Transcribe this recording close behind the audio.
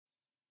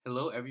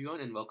Hello,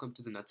 everyone, and welcome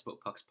to the Nuts About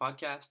Pucks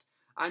podcast.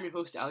 I'm your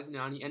host, Alex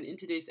Nani, and in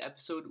today's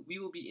episode, we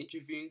will be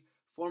interviewing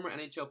former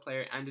NHL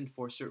player and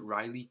enforcer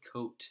Riley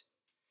Cote.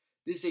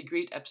 This is a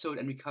great episode,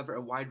 and we cover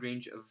a wide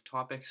range of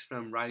topics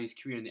from Riley's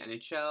career in the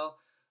NHL,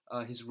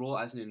 his role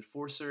as an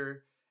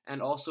enforcer,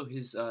 and also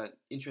his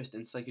interest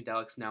in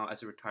psychedelics now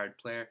as a retired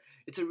player.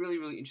 It's a really,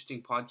 really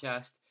interesting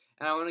podcast,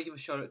 and I want to give a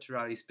shout out to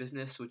Riley's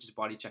business, which is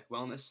Body Check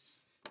Wellness.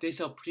 They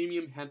sell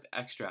premium hemp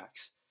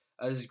extracts.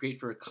 This is great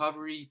for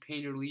recovery,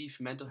 pain relief,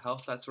 mental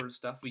health, that sort of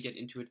stuff. We get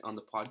into it on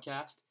the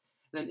podcast.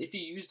 And then if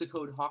you use the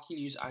code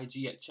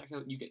HockeyNewsIG at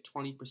checkout, you get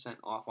 20%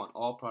 off on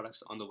all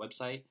products on the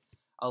website.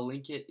 I'll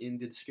link it in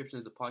the description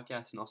of the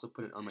podcast and also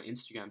put it on my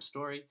Instagram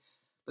story.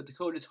 But the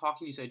code is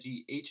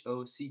HockeyNewsIG,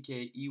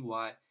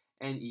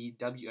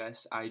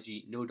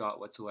 HockeyNewsIG, no dot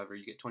whatsoever.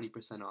 You get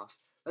 20% off.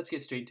 Let's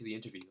get straight into the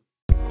interview.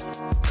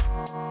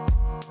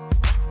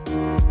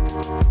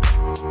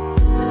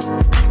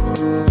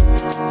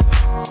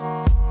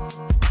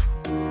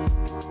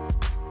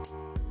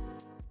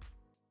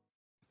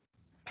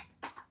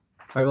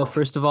 All right, well,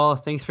 first of all,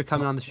 thanks for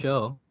coming on the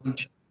show.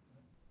 Thanks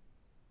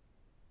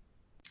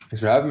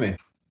for having me.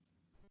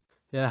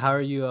 Yeah, how are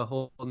you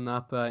holding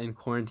up in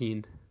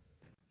quarantine?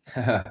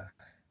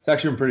 It's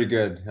actually been pretty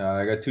good.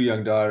 I got two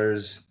young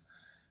daughters,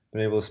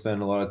 been able to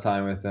spend a lot of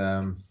time with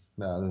them.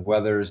 The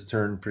weather has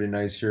turned pretty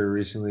nice here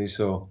recently,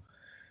 so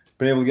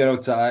been able to get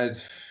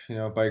outside,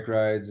 bike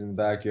rides in the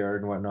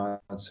backyard and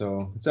whatnot.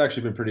 So it's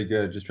actually been pretty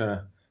good, just trying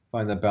to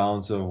find the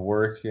balance of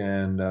work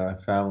and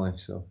family.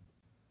 So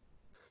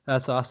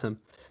That's awesome.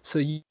 So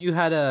you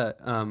had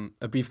a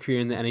brief career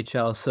in the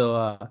NHL.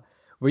 So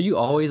were you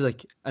always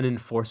like an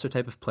enforcer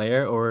type of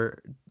player, or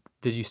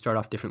did you start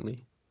off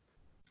differently?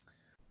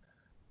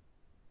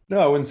 no,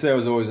 I wouldn't say I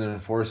was always an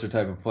enforcer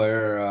type of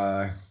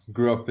player.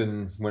 Grew up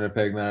in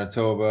Winnipeg,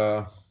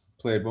 Manitoba,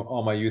 played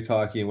all my youth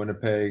hockey in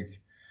Winnipeg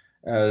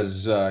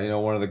as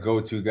one of the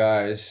go-to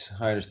guys.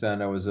 I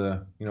understand I was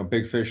a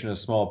big fish in a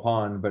small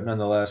pond, but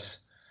nonetheless,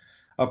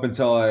 up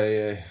until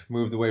I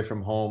moved away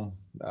from home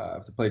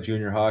to play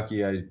junior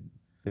hockey, I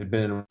had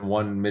been in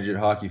one midget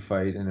hockey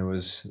fight, and it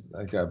was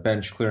like a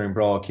bench clearing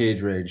brawl,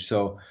 cage rage.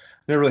 So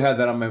never really had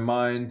that on my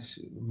mind.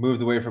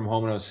 Moved away from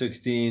home when I was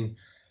 16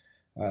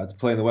 to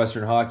play in the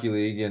Western Hockey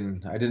League,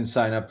 and I didn't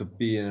sign up to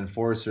be an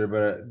enforcer,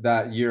 but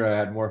that year I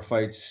had more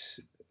fights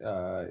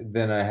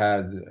than I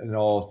had in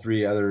all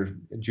three other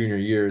junior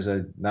years. I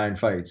had 9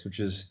 fights, which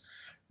is,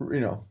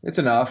 it's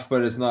enough,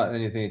 but it's not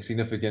anything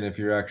significant if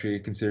you're actually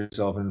consider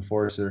yourself an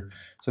enforcer.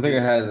 So I think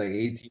I had like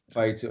 18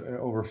 fights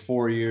over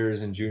 4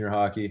 years in junior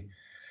hockey.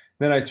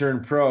 Then I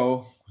turned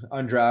pro,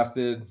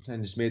 undrafted,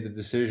 and just made the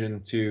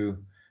decision to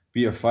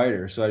be a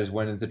fighter. So I just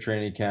went into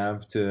training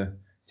camp to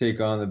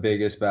take on the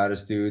biggest,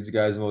 baddest dudes,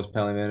 guys the most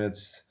penalty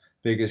minutes,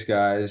 biggest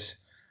guys,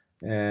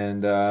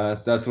 and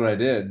that's what I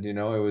did. It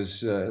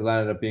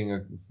landed up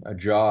being a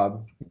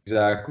job.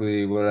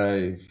 Exactly what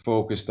I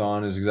focused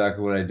on is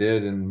exactly what I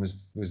did, and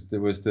was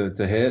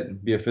to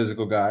hit, be a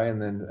physical guy,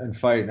 and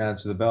fight and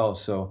answer the bell.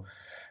 So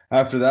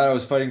after that, I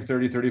was fighting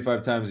 30,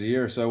 35 times a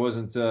year. So I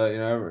wasn't,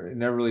 it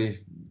never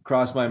really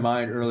crossed my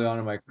mind early on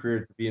in my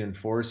career to be an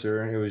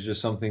enforcer. It was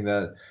just something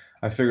that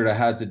I figured I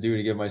had to do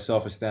to give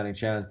myself a standing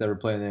chance to ever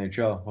play in the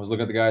NHL. I was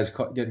looking at the guys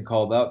getting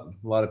called up,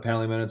 a lot of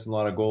penalty minutes and a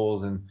lot of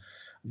goals, and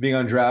being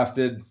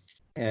undrafted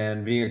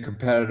and being a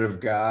competitive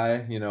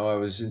guy. I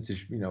was into,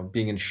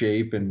 being in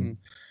shape and,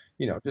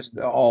 just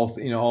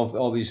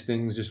all these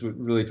things just were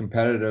really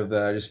competitive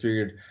that I just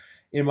figured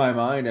in my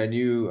mind, I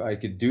knew I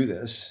could do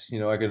this.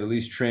 I could at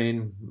least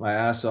train my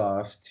ass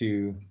off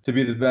to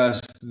be the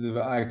best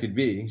that I could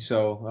be.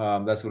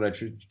 So that's what I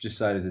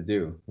decided to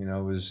do. It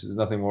was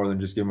nothing more than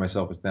just giving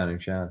myself a standing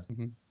chance.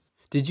 Mm-hmm.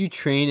 Did you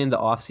train in the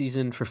off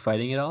season for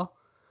fighting at all?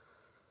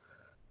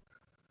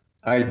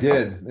 I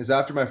did. It's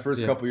after my first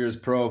Yeah. couple years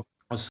pro.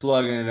 I was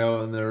slugging it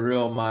out in the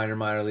real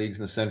minor leagues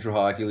in the Central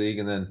Hockey League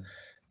and then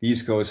the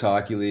East Coast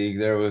Hockey League.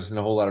 There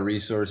wasn't a whole lot of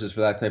resources for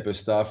that type of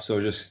stuff.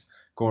 So just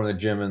going to the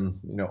gym and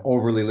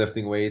overly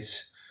lifting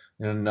weights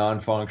in a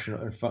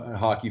non-functional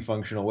hockey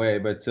functional way.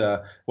 But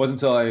it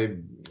wasn't until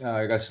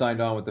I got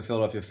signed on with the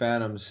Philadelphia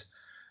Phantoms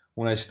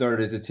when I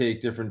started to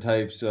take different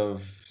types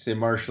of, say,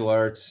 martial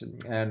arts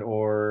and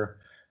or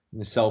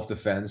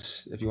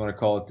self-defense, if you want to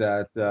call it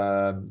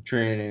that,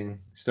 training.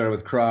 Started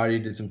with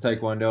karate, did some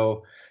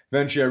taekwondo.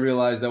 Eventually, I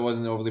realized that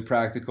wasn't overly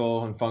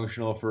practical and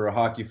functional for a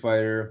hockey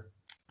fighter.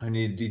 I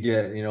needed to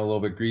get a little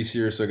bit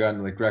greasier, so I got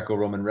into like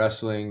Greco-Roman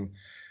wrestling,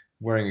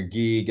 wearing a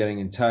gi, getting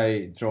in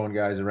tight, throwing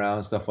guys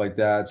around, stuff like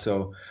that.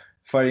 So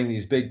fighting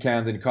these big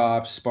Camden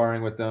cops,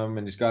 sparring with them,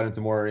 and just got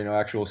into more,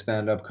 actual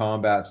stand-up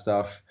combat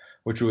stuff,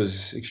 which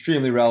was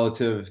extremely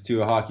relative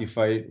to a hockey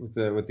fight with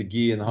the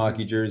gi and the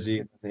hockey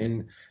jersey,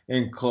 in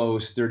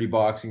close, dirty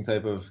boxing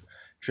type of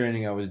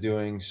training I was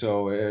doing.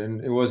 So,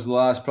 and it was the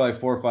last probably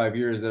 4 or 5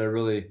 years that I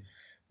really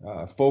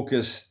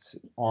focused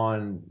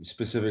on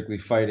specifically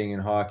fighting in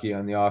hockey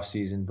on the off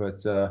season.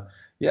 But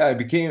yeah, it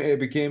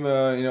became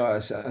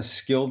a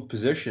skilled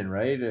position,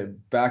 right?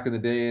 Back in the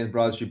day in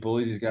Broad Street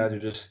Bullies, these guys are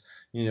just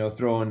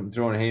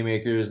throwing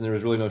haymakers, and there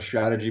was really no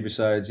strategy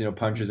besides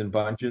punches and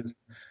bunches.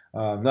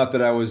 Not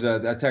that I was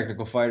a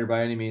technical fighter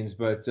by any means,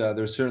 but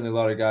there's certainly a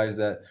lot of guys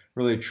that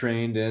really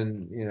trained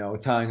in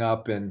tying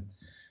up and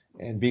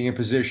being in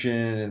position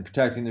and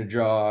protecting their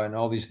jaw and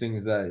all these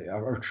things that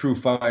a true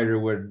fighter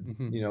would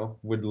Mm-hmm.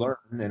 would learn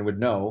and would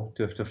know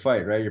to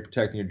fight, right? You're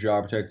protecting your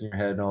jaw, protecting your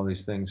head, and all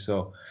these things.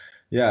 So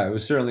yeah, it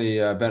was certainly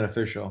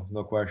beneficial,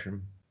 no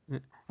question.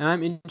 And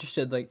I'm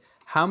interested, like,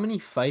 how many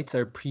fights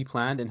are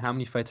pre-planned and how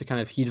many fights are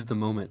kind of heat of the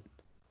moment?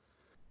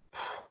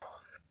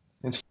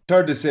 It's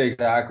hard to say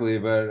exactly,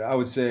 but I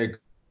would say a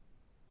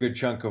good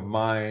chunk of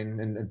mine,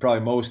 and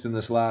probably most in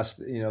this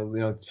last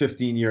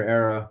 15-year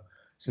era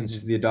since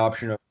Mm-hmm. the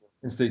adoption of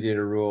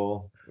instigator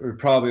rule, or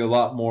probably a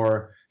lot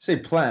more say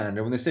planned.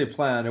 And when they say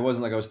planned, it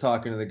wasn't like I was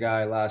talking to the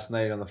guy last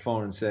night on the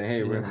phone and saying,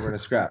 "Hey, we're Yeah. gonna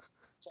scrap."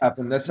 It's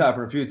happened. That's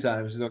happened a few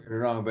times. Don't get me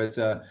wrong, but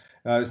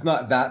it's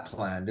not that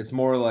planned. It's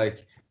more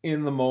like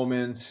in the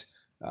moment.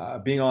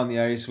 Being on the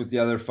ice with the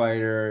other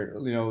fighter,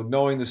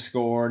 knowing the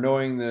score,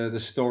 knowing the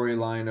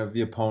storyline of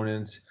the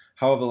opponent,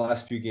 how have the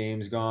last few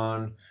games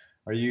gone?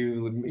 Are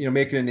you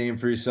making a name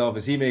for yourself?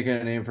 Is he making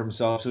a name for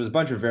himself? So there's a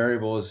bunch of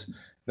variables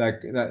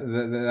that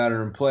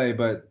are in play,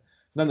 but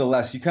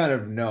nonetheless, you kind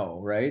of know,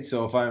 right?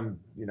 So if I'm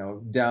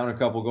down a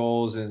couple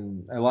goals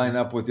and I line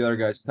up with the other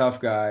guy's tough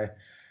guy,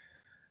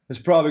 there's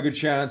probably a good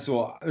chance.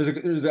 Well,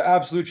 there's an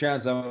absolute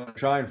chance I'm going to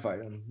try and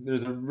fight him.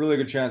 There's a really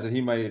good chance that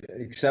he might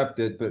accept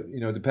it, but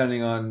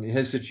depending on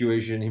his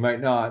situation, he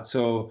might not.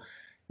 So,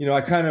 I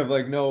kind of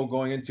like know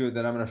going into it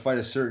that I'm going to fight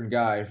a certain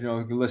guy.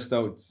 You can list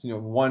out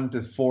 1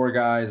 to 4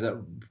 guys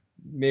that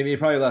maybe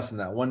probably less than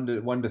that,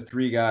 1 to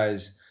 3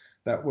 guys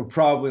that would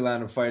probably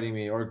land up fighting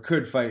me or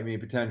could fight me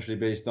potentially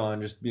based on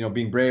just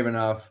being brave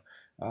enough.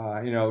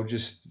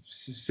 Just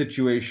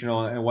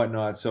situational and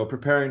whatnot. So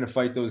preparing to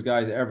fight those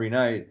guys every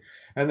night,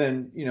 and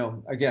then,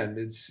 again,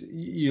 it's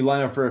you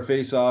line up for a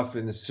face-off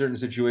in a certain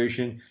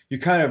situation, you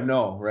kind of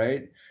know,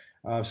 right?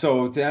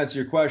 So to answer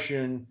your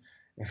question,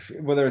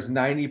 whether it's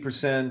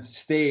 90%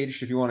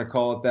 staged, if you want to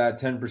call it that,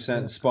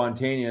 10% Yeah.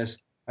 spontaneous,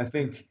 I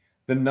think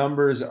the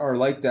numbers are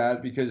like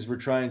that because we're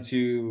trying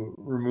to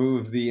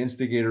remove the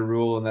instigator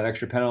rule and that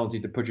extra penalty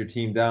to put your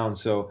team down.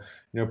 So,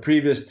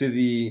 previous to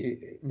the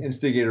Mm-hmm.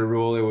 instigator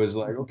rule, it was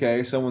like,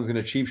 okay, someone's going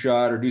to cheap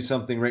shot or do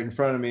something right in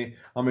front of me.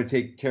 I'm going to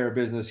take care of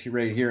business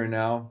right here and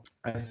now.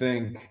 I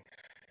think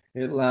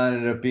it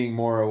landed up being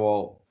more,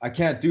 well, I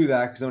can't do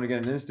that because I'm going to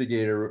get an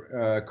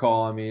instigator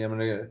call on me. I'm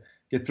going to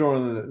get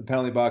thrown in the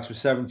penalty box for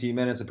 17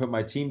 minutes and put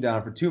my team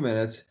down for 2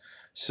 minutes.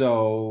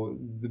 So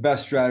the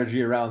best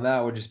strategy around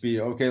that would just be,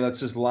 okay, let's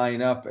just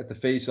line up at the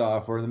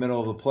face-off or in the middle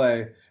of the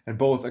play and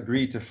both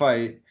agree to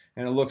fight.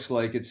 And it looks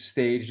like it's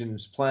staged and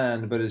it's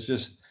planned, but it's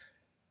just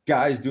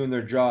guys doing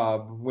their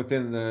job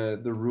within the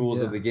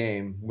rules of Yeah. the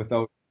game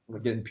without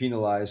getting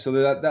penalized. So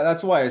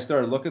that's why I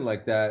started looking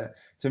like that.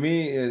 To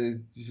me,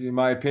 in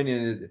my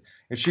opinion,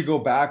 it should go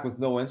back with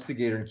no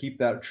instigator and keep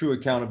that true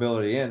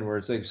accountability in, where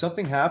it's like if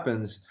something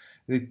happens,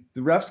 the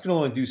refs can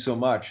only do so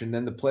much, and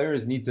then the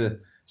players need to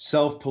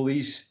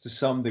self-police to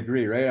some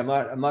degree, right?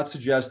 I'm not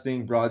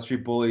suggesting Broad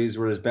Street bullies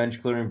where there's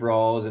bench clearing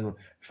brawls and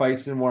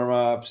fights and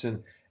warm-ups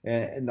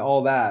and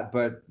all that,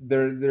 but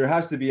there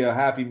has to be a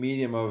happy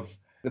medium of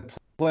the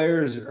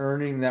players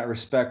earning that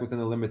respect within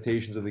the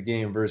limitations of the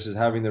game versus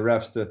having the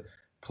refs to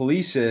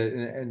police it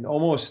and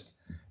almost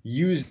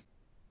use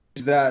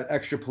that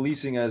extra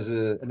policing as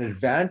an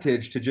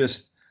advantage to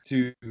just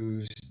to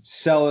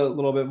sell it a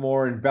little bit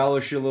more,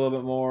 embellish it a little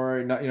bit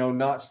more,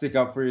 not stick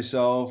up for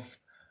yourself.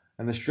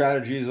 And the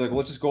strategy is like, well,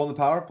 let's just go on the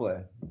power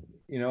play,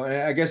 And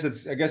I guess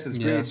it's Yeah.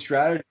 great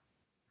strategy.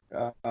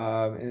 You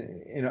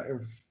know,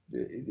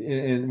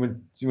 and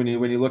when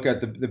you look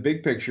at the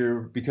big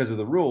picture because of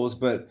the rules,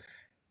 but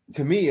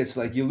to me, it's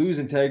like you lose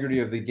integrity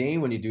of the game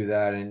when you do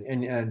that.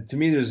 And to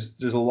me, there's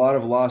a lot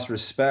of lost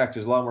respect.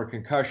 There's a lot more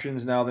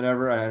concussions now than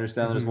ever. I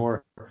understand there's Mm-hmm.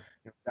 more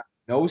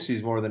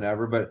diagnoses more than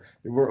ever, but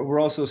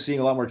we're also seeing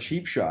a lot more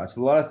cheap shots.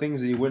 A lot of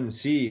things that you wouldn't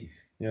see,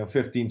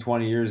 15,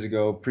 20 years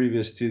ago,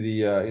 previous to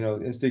the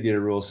instigator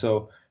rule.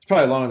 So it's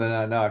probably longer than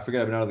that now. I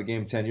forget I've been out of the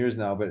game 10 years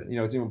now, but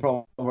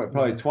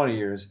probably Yeah. 20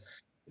 years.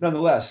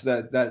 Nonetheless,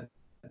 that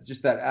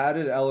just that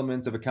added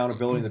element of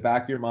accountability in the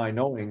back of your mind,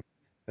 knowing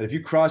that if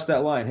you cross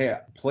that line, hey,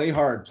 play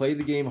hard, play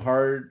the game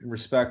hard and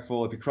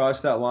respectful. If you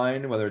cross that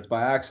line, whether it's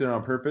by accident or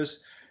on purpose,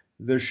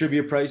 there should be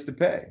a price to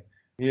pay.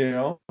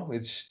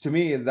 It's to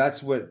me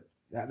that's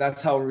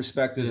how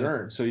respect is Yeah.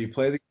 earned. So you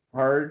play the game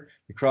hard,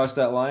 you cross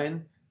that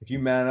line. If you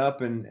man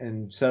up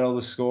and settle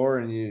the score,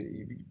 and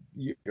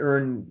you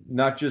earn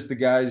not just the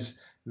guys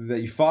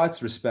that you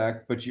fought's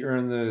respect, but you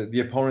earn the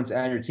opponents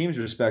and your team's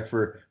respect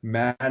for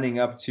manning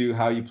up to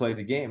how you play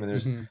the game. And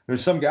there's Mm-hmm.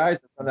 there's some guys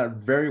that have done that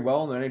very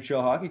well in their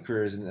NHL hockey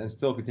careers and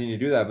still continue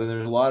to do that. But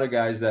there's a lot of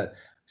guys that,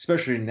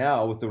 especially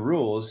now with the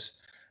rules,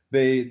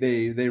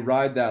 they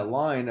ride that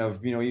line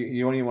of you don't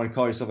even want to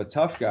call yourself a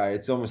tough guy.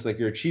 It's almost like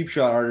you're a cheap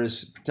shot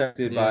artist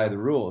protected by Yeah. the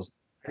rules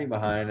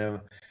behind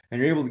them, and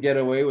you're able to get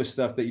away with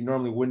stuff that you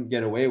normally wouldn't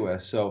get away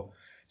with. So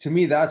to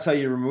me, that's how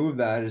you remove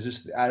that, is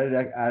just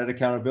added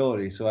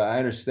accountability. So I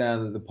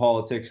understand the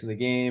politics in the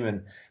game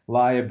and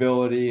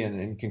liability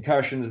and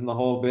concussions and the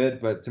whole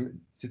bit. But to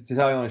tell you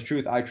the honest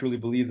truth, I truly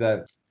believe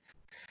that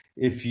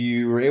if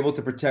you were able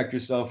to protect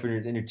yourself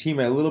and your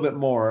teammate a little bit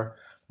more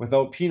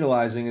without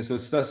penalizing it, so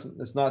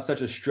it's not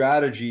such a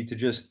strategy to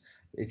just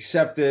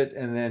accept it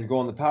and then go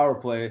on the power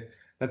play,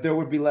 that there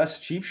would be less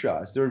cheap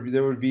shots. There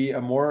would be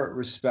a more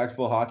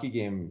respectful hockey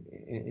game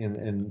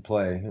in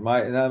play. In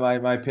my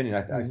opinion,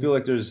 I feel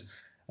like there's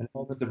an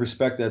element of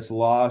respect that's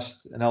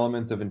lost, an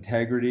element of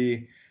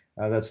integrity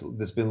that's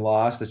been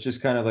lost. That's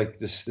just kind of like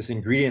this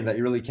ingredient that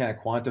you really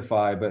can't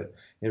quantify, but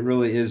it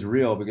really is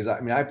real. Because I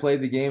mean, I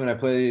played the game and I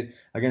played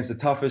against the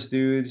toughest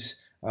dudes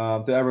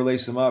to ever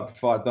lace them up.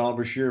 Fought Donald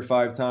Brashear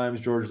 5 times,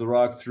 George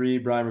Laraque 3,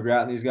 Brian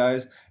McGrath, and these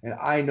guys. And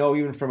I know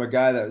even from a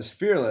guy that was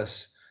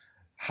fearless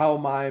how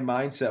my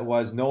mindset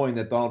was, knowing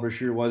that Donald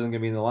Brashear wasn't going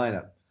to be in the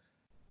lineup.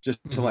 Just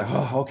so like,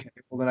 oh, okay,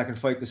 well then I can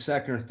fight the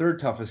second or third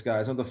toughest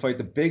guys. I don't have to fight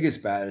the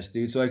biggest, baddest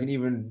dude, so I can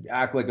even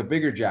act like a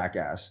bigger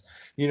jackass.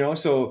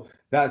 So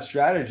that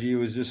strategy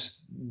was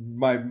just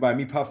by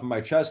me puffing my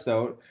chest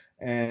out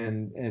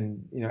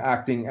and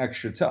acting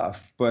extra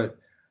tough. But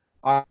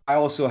I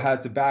also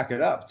had to back it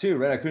up too,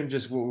 right? I couldn't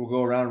just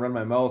go around and run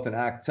my mouth and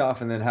act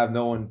tough and then have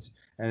no one's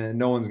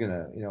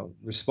gonna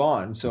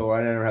respond. So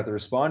I never have to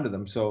respond to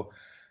them. So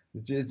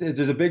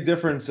there's a big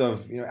difference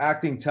of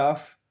acting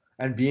tough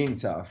and being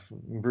tough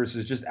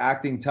versus just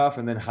acting tough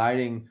and then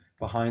hiding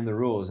behind the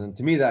rules. And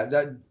to me,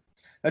 that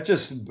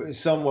just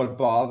somewhat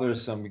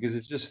bothersome, because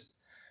it's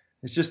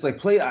just like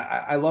play.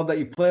 I love that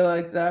you play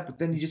like that, but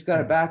then you just got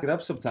to back it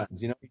up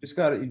sometimes. You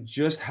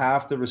just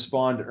have to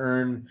respond to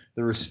earn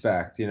the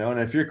respect. And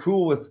if you're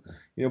cool with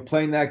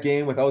playing that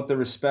game without the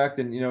respect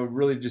and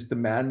really just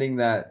demanding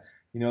that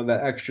that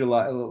extra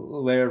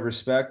layer of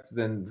respect,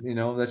 then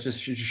that just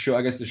should show.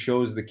 I guess it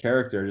shows the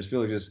character. I just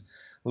feel like there's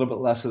a little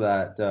bit less of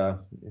that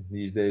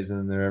these days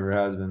than there ever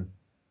has been.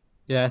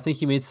 Yeah, I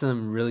think you made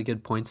some really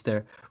good points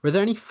there. Were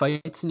there any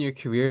fights in your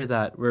career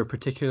that were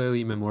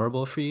particularly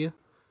memorable for you?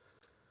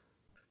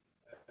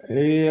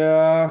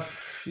 Yeah,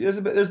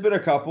 there's been a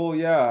couple.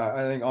 Yeah,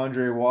 I think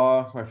Andre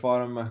Waugh. I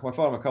fought him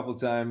a couple of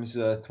times,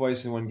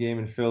 twice in one game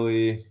in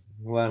Philly.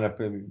 Wound up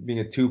being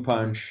a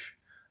 2-punch.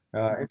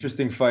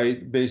 Interesting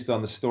fight based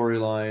on the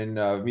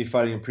storyline. Me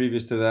fighting him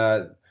previous to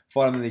that,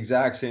 fought him in the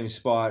exact same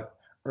spot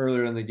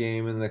earlier in the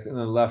game in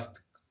the left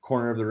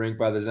corner of the rink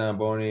by the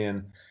Zamboni,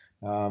 and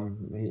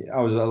I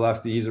was a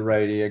lefty, he's a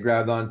righty. I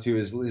grabbed onto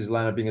his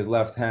lineup being his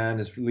left hand,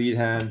 his lead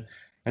hand,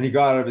 and he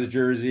got out of his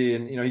jersey,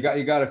 and he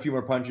got a few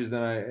more punches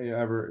than I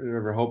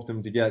ever hoped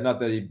him to get.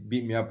 Not that he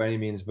beat me up by any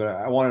means, but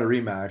I wanted a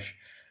rematch.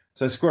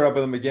 So I squared up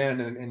with him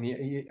again,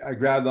 and I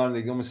grabbed on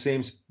the almost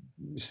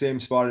same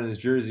spot in his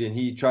jersey, and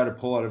he tried to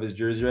pull out of his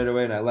jersey right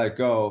away, and I let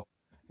go,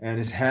 and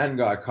his hand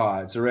got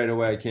caught. So right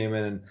away I came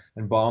in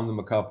and bombed him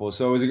a couple.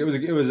 So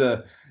it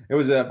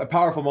was a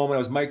powerful moment. I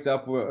was mic'd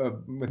up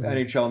with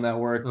NHL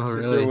Network. Oh,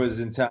 Sister really? was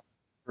in town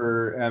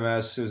for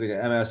MS. It was like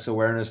an MS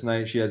awareness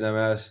night. She has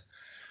MS.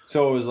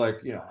 So it was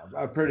like,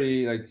 a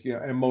pretty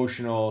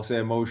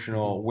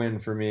emotional win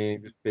for me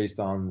based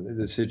on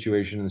the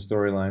situation and the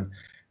storyline.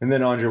 And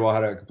then Andre Waugh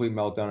had a complete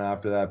meltdown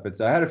after that.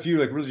 But I had a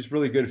few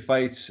really good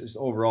fights just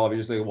overall. If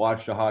you just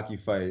watched a hockey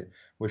fight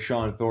with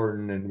Sean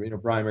Thornton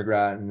and Brian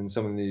McGrath and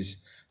some of these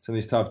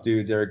tough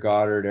dudes, Eric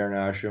Goddard, Aaron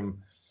Asham.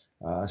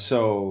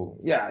 So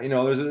yeah,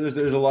 there's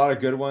a lot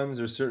of good ones.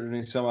 There's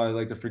certainly some I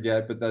like to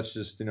forget, but that's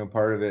just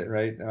part of it,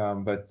 right?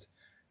 But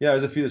yeah,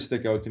 there's a few that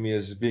stick out to me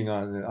as being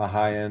on a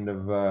high end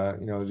of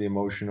the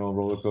emotional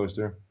roller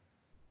coaster.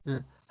 Yeah.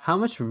 How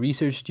much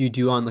research do you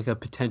do on a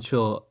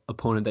potential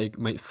opponent that you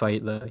might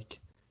fight in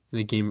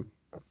a game?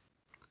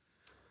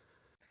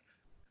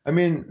 I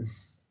mean,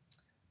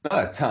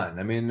 not a ton.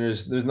 I mean,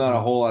 there's not a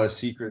whole lot of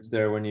secrets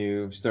there when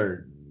you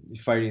start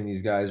fighting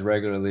these guys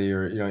regularly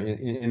or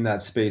in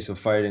that space of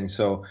fighting.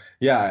 So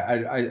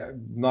yeah,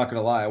 I'm not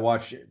gonna lie, I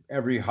watch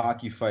every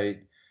hockey fight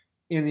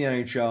in the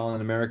NHL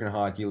and American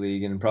Hockey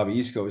League and probably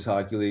East Coast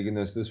Hockey League in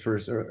this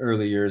first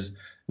early years,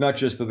 not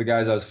just of the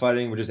guys I was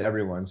fighting, but just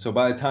everyone. So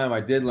by the time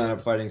I did land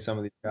up fighting some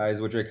of these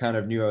guys, which I kind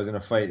of knew I was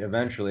going to fight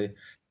eventually,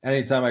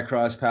 anytime I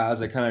crossed paths,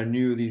 I kind of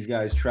knew these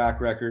guys'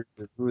 track record,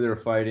 who they're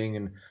fighting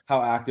and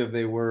how active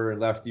they were, and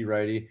lefty,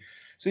 righty.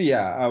 So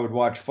yeah, I would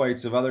watch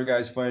fights of other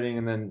guys fighting,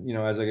 and then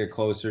as I get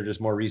closer,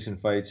 just more recent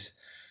fights,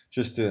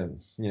 just to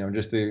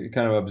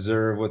kind of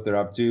observe what they're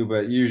up to.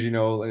 But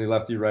usually,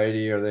 lefty,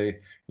 righty, are they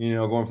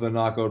going for the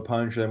knockout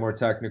punch? Are they more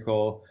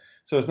technical?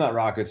 So it's not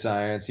rocket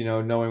science,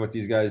 knowing what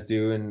these guys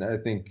do. And I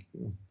think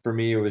for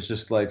me, it was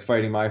just like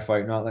fighting my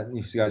fight, not letting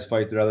these guys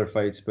fight their other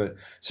fights, but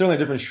certainly a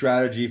different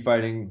strategy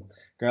fighting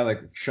a guy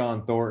like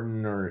Sean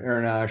Thornton or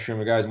Aaron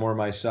Asham, a guy's more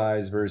my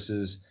size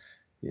versus,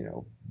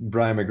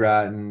 Brian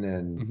McGrath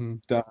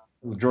and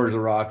George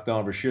Laraque,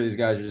 Donald Brashear. These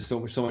guys are just so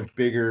much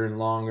bigger and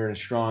longer and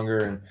stronger.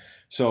 And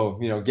so,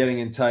 getting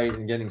in tight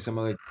and getting some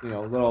of the,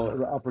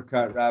 little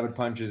uppercut, rabbit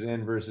punches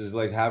in versus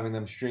having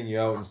them string you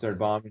out and start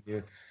bombing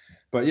you.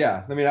 But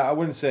yeah, I mean, I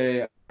wouldn't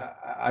say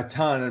a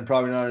ton, and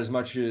probably not as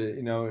much,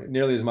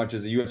 nearly as much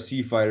as a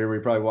UFC fighter,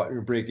 where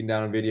you're breaking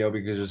down video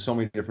because there's so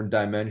many different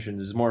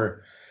dimensions. It's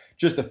more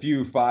just a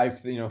few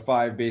five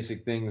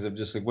basic things of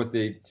just like what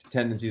they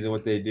tendencies of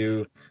what they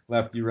do,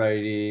 lefty,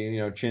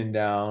 righty, chin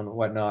down,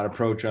 whatnot,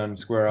 approach on,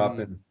 square up,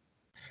 Mm. and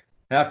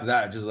after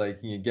that, just like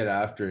you get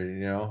after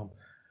it.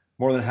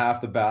 More than half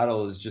the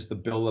battle is just the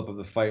buildup of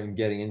the fight and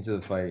getting into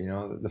the fight.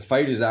 The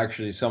fight is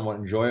actually somewhat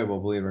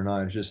enjoyable, believe it or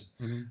not. It's just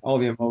Mm-hmm. all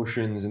the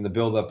emotions and the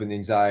buildup and the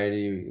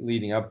anxiety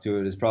leading up to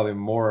it is probably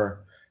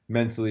more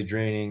mentally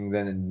draining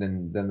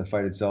than the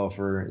fight itself,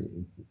 or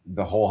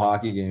the whole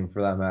hockey game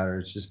for that matter.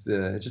 It's just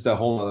a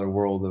whole other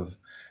world of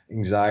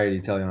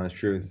anxiety, telling you honest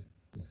truth.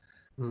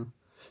 Mm.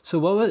 So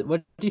what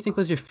do you think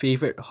was your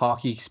favorite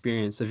hockey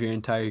experience of your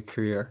entire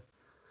career?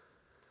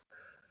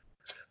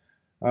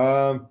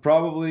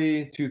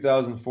 Probably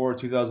 2004,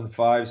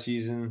 2005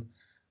 season.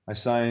 I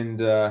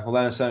signed,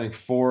 Atlanta signing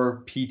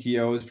 4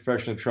 PTOs,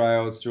 professional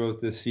tryouts,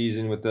 throughout this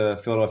season with the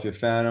Philadelphia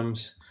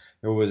Phantoms.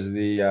 It was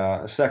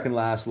the second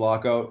last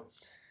lockout.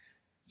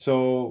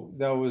 So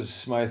that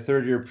was my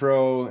third year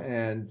pro,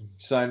 and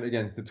signed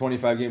again the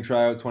 25-game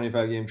tryout,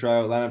 25-game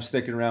tryout. Wound up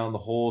sticking around the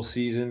whole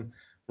season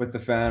with the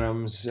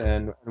Phantoms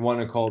and won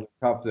a Calder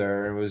Cup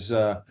there. It was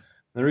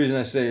the reason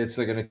I say it's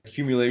like an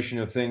accumulation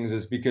of things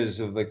is because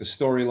of like the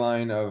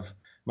storyline of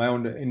my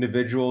own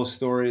individual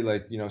story,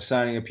 like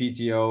signing a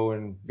PTO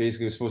and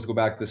basically was supposed to go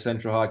back to the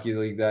Central Hockey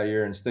League that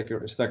year and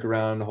stuck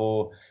around the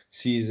whole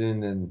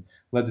season and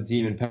led the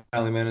team in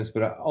penalty minutes,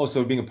 but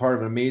also being a part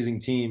of an amazing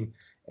team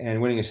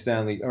and winning a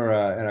Stanley or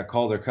and a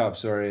Calder Cup,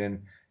 sorry,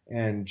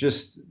 and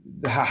just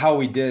how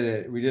we did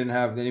it. We didn't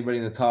have anybody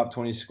in the top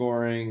 20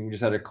 scoring. We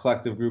just had a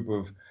collective group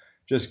of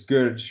just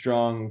good,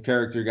 strong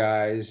character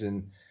guys,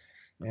 and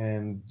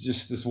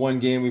just this one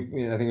game. I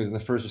think it was in the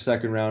first or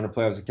second round of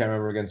playoffs. I can't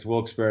remember, against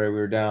Wilkes-Barre. We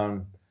were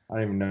down. I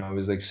don't even know. It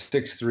was like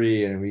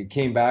 6-3, and we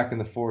came back in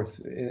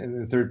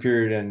the third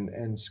period,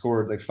 and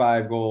scored like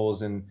 5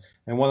 goals and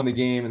won the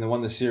game and then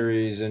won the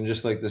series, and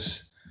just like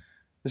this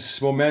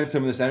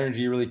momentum, this energy,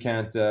 you really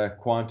can't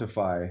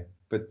quantify.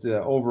 But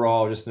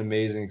overall, just an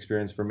amazing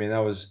experience for me. And that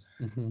was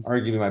Mm-hmm.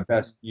 arguably my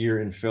best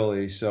year in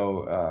Philly.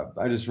 So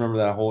I just remember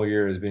that whole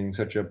year as being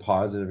such a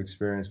positive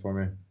experience for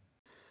me.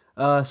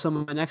 So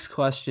my next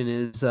question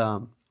is,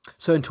 so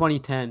in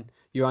 2010,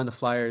 you were on the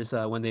Flyers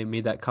when they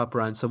made that cup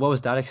run. So what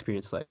was that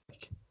experience like?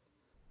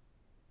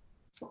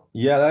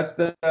 Yeah,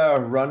 that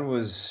run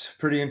was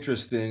pretty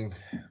interesting.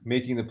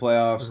 Making the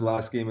playoffs, Uh-huh.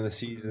 last game of the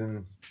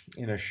season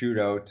in a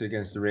shootout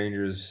against the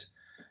Rangers,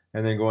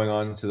 and then going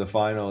on to the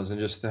finals, and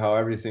just how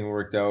everything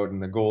worked out,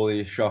 and the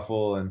goalie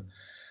shuffle,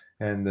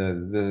 and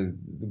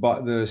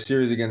the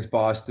series against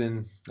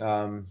Boston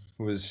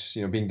was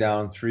being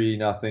down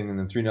 3-0 and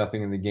then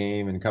 3-0 in the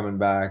game and coming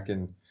back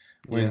and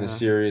winning the Yeah,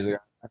 series. I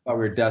thought we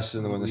were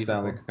destined to win the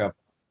Stanley unbelievable. Cup.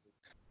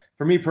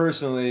 For me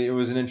personally, it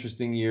was an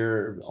interesting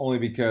year only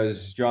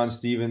because John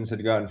Stevens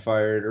had gotten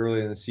fired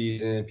early in the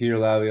season. Peter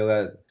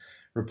Laviolette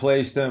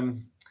replaced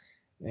him,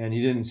 and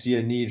he didn't see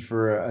a need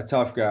for a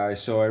tough guy.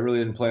 So I really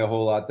didn't play a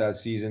whole lot that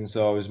season.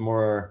 So I was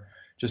more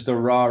just a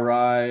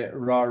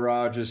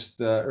rah, just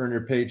earn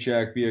your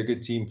paycheck, be a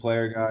good team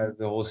player guy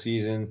the whole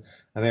season.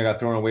 I think I got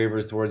thrown on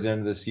waivers towards the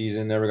end of the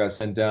season, never got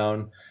sent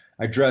down.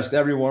 I dressed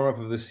every warm up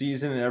of the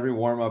season and every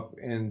warm up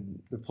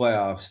in the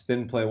playoffs.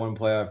 Didn't play one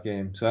playoff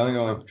game. So I think I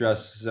only Uh-huh.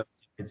 dressed 17,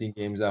 18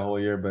 games that whole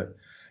year. But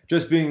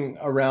just being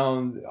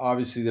around,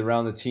 obviously,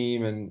 around the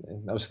team,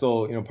 and I was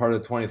still, part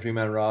of the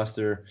 23-man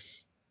roster.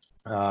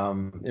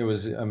 It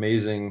was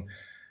amazing,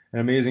 an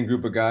amazing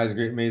group of guys, a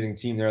great, amazing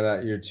team there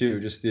that year too.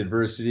 Just the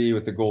adversity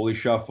with the goalie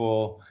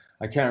shuffle.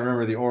 I can't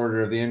remember the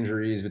order of the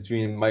injuries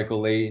between Michael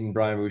Layton,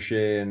 Brian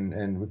Boucher,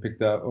 and we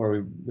picked up,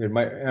 or we had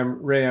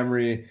Ray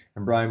Emery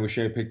and Brian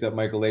Boucher picked up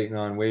Michael Layton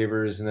on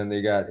waivers, and then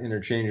they got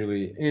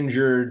interchangeably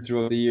injured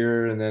throughout the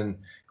year, and then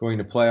going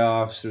to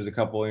playoffs, there's a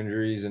couple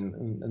injuries,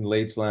 and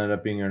Lates landed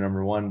up being our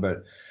number one.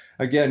 But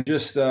again,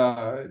 just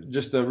a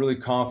really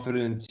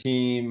confident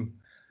team,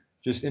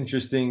 just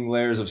interesting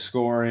layers of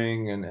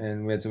scoring,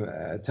 and we had some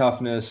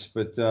toughness.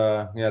 But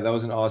yeah, that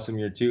was an awesome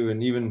year too.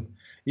 And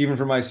even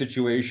for my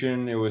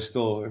situation, it was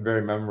still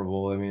very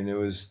memorable. I mean, it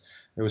was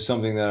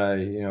something that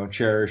I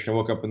cherished. I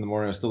woke up in the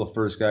morning, I was still the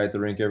first guy at the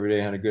rink every day,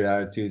 had a good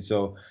attitude.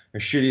 So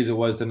as shitty as it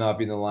was to not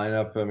be in the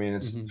lineup, I mean,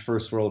 it's Hmm.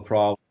 first world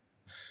problem.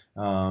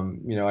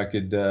 I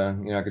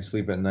could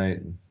sleep at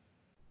night.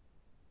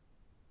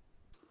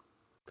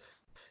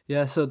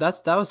 Yeah, so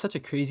that was such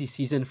a crazy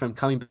season from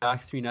coming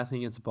back 3-0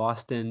 against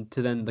Boston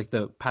to then like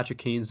the Patrick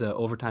Kane's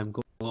overtime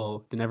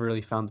goal. They never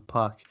really found the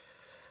puck.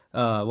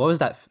 What was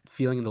that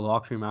feeling in the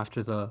locker room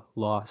after the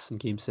loss in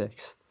Game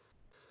 6?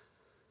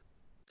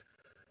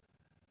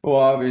 Well,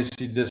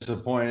 obviously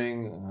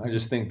disappointing. I Hmm.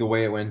 just think the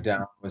way it went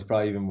down was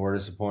probably even more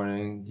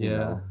disappointing.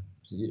 Yeah,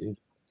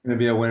 It's going to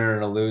be a winner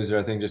and a loser.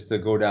 I think just to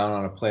go down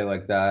on a play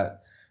like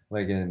that,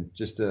 like in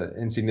just an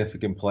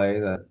insignificant play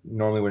that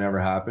normally would never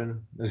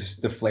happen, it's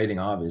just deflating,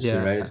 obviously,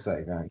 right? yeah. It's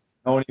like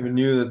no one even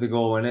knew that the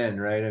goal went in,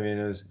 right? I mean,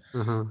 it was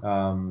Uh-huh.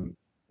 um,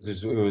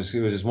 it was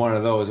just one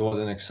of those. It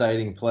wasn't an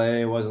exciting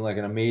play. It wasn't like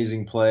an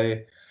amazing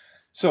play.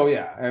 So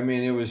yeah, I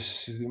mean, it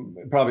was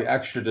probably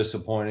extra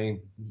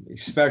disappointing,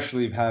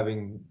 especially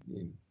having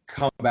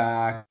come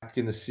back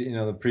in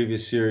the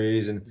previous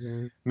series and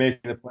Yeah.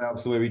 making the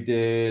playoffs the way we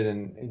did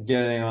and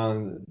getting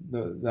on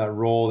that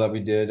roll that we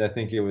did. I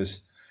think it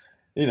was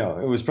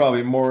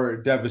probably more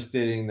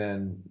devastating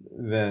than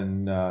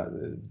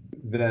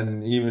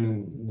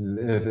even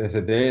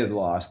if they had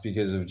lost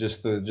because of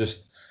just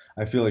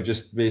I feel like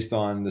just based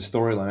on the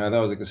storyline. I thought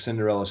it was like a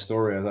Cinderella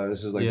story. I thought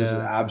this is Yeah.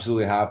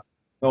 absolutely happening.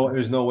 No,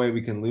 there's no way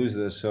we can lose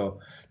this. So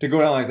to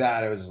go down like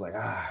that, it was just like,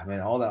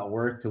 man, all that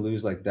work to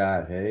lose like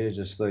that. Hey, it's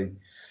just like,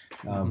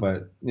 Hmm.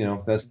 but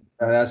that's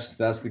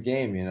the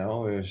game. It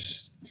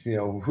was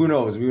who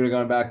knows? We would have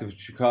gone back to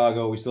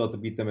Chicago. We still have to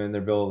beat them in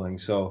their building.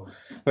 So,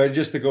 but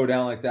just to go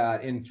down like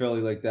that in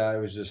Philly like that, it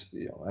was just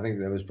I think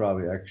that was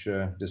probably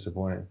extra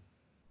disappointing.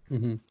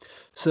 Hmm.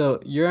 So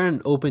you're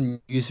an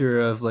open user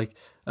of like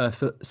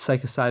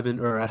psilocybin,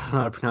 or I don't know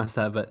how to pronounce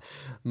that, but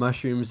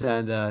mushrooms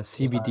and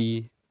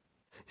CBD,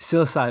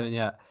 psilocybin,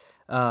 yeah.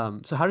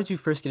 So how did you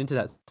first get into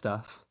that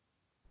stuff?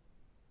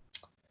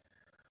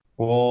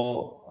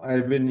 Well,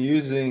 I've been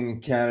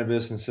using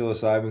cannabis and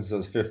psilocybin since I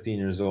was 15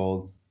 years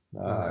old,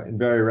 Uh-huh. in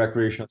very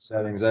recreational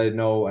settings. I had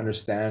no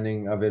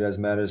understanding of it as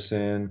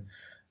medicine.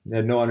 I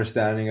had no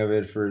understanding of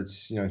it for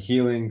its,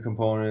 healing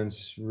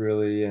components,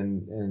 really,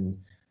 and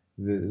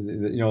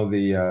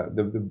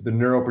the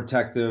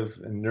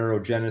neuroprotective and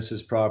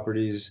neurogenesis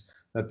properties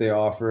that they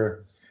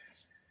offer.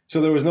 So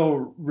there was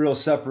no real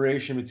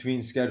separation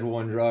between Schedule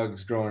One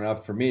drugs growing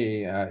up for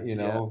me. Yeah.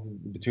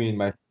 Between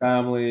my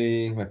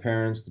family, my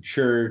parents, the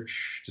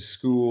church, the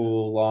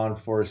school, law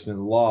enforcement,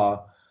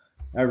 law,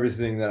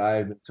 everything that I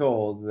had been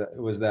told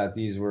was that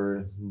these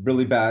were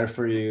really bad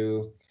for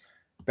you,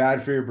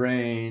 bad for your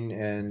brain,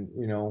 and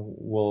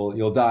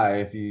you'll die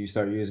if you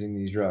start using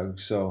these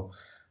drugs. So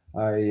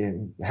I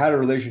had a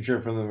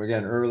relationship from them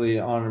again early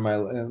on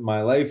in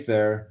my life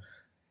there.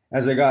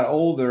 As I got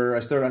older,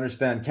 I started to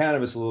understand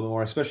cannabis a little bit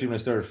more, especially when I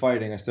started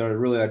fighting. I started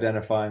really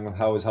identifying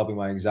how it was helping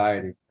my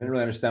anxiety. I didn't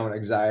really understand what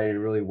anxiety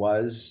really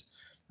was,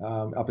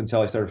 up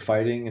until I started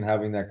fighting and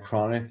having that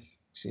chronic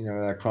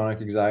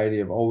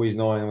anxiety of always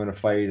knowing I'm going to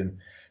fight. And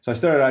so I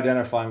started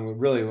identifying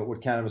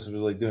what cannabis was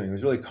really doing. It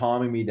was really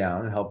calming me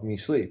down and helping me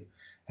sleep,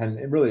 and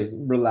it really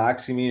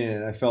relaxing me.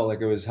 And I felt like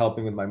it was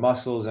helping with my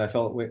muscles. And I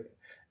felt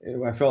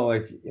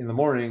like in the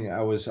morning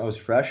I was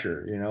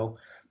fresher.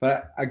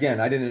 But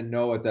again, I didn't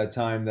know at that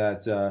time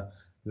that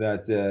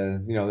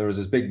there was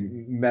this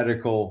big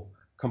medical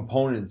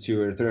component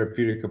to it, a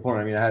therapeutic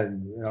component. I mean, I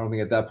don't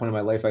think at that point in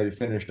my life I had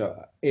finished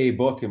a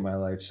book in my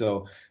life.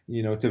 So,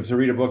 to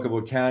read a book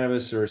about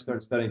cannabis or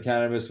start studying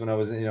cannabis when I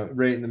was,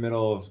 right in the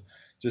middle of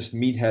just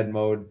meathead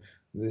mode,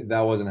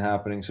 that wasn't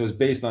happening. So it's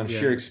based on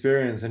sheer Yeah.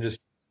 experience and just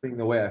being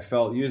the way I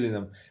felt using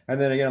them.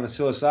 And then again, on the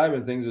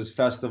psilocybin things, it was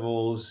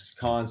festivals,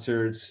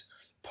 concerts,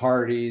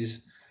 parties.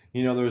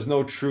 There was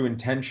no true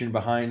intention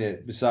behind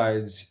it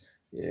besides,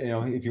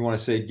 if you want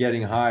to say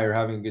getting high or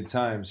having a good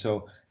time.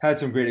 So had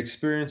some great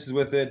experiences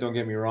with it. Don't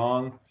get me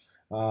wrong.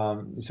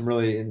 Some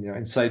really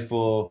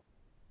insightful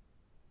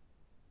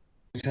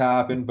things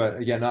happened, but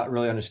again, not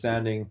really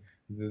understanding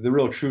the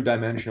real true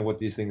dimension of what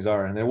these things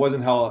are. And it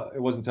wasn't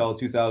until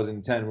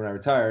 2010 when I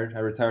retired. I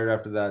retired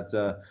after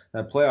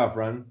that playoff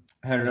run.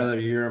 I had Yeah. another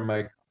year in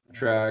my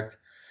contract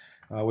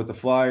with the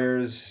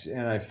Flyers,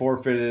 and I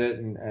forfeited it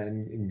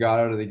and got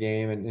out of the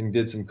game and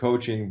did some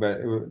coaching.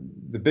 But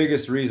the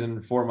biggest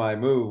reason for my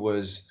move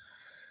was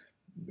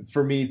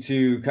for me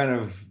to kind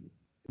of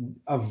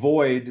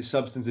avoid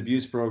substance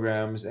abuse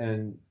programs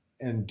and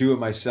do it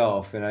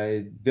myself. And I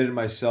did it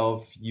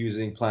myself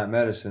using plant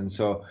medicine.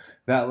 So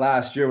that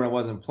last year when I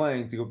wasn't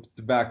playing, to go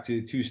back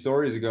to 2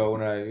 stories ago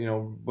when I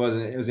was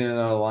in and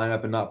out of the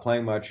lineup and not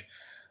playing much,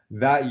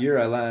 that year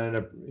I landed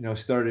up,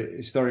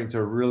 starting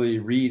to really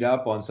read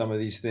up on some of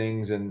these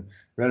things and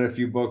read a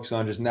few books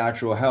on just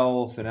natural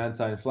health and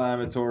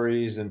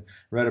anti-inflammatories, and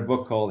read a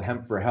book called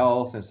Hemp for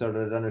Health and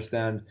started to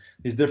understand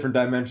these different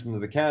dimensions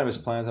of the cannabis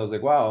plant. I was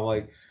like, wow, I'm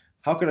like,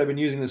 how could I have been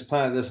using this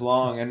plant this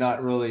long and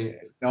not really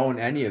known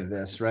any of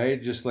this,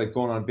 right? Just like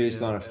going on based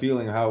Yeah. on a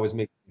feeling of how it was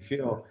making me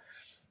feel.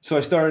 So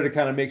I started to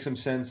kind of make some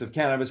sense of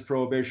cannabis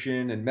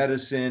prohibition and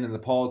medicine and the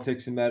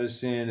politics in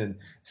medicine, and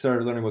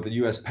started learning about the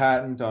U.S.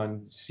 patent on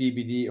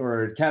CBD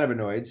or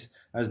cannabinoids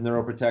as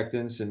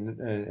neuroprotectants and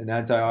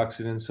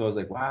antioxidants. So I was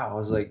like, wow, I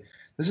was like,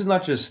 this is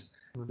not just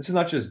this is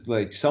not just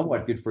like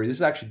somewhat good for you. This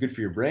is actually good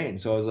for your brain.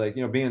 So I was like,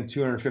 being in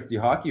 250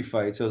 hockey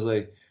fights, I was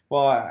like,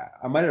 well,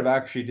 I might have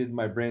actually did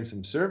my brain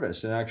some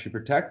service and actually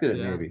protected it.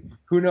 Yeah. Maybe,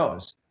 who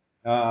knows?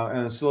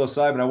 And the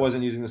psilocybin, I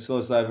wasn't using the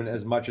psilocybin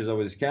as much as I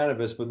was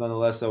cannabis, but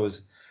nonetheless, I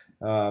was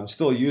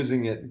still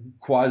using it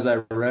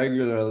quasi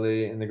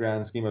regularly in the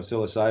grand scheme of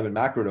psilocybin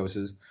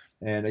macrodoses.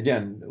 And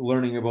again,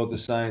 learning about the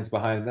science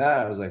behind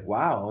that, I was like,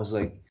 wow,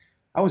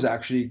 I was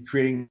actually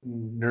creating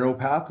neural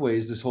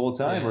pathways this whole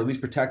time, or Yeah. at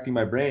least protecting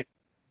my brain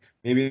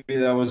maybe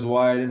that was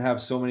why I didn't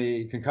have so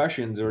many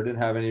concussions or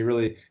didn't have any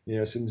really,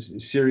 some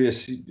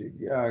serious,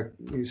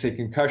 say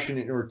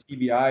concussion or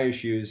TBI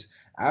issues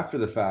after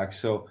the fact.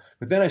 So,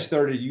 but then I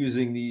started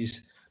using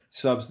these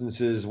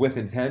substances with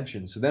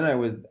intention. So then I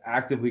would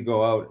actively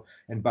go out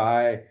and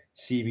buy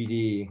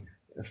CBD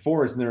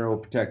for its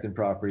neuroprotectant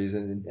properties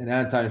and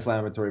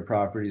anti-inflammatory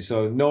properties.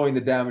 So knowing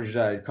the damage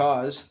that I had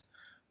caused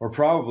or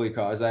probably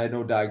caused, I had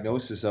no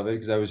diagnosis of it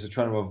because I was just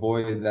trying to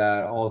avoid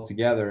that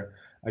altogether.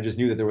 I just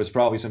knew that there was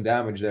probably some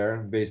damage there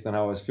based on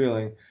how I was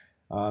feeling.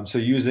 So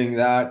using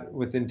that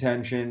with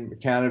intention,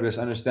 cannabis,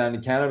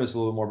 understanding cannabis a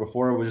little more.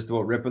 Before it was just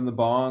about ripping the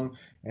bong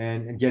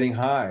and getting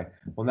high.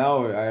 Well,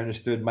 now I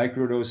understood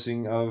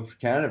microdosing of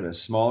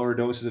cannabis, smaller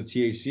doses of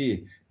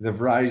THC. The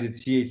varieties of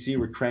THC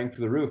were cranked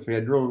to the roof. I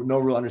had no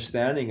real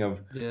understanding of,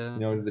 Yeah.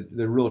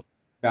 the real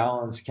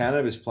balanced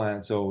cannabis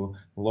plant. So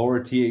lower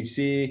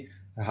THC,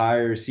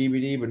 higher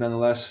CBD, but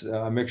nonetheless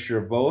a mixture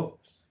of both,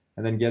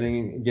 and then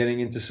getting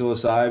into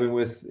psilocybin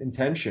with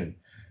intention,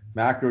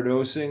 macro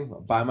dosing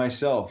by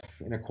myself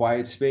in a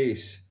quiet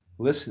space,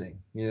 listening.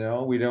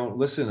 We don't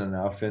listen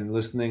enough, and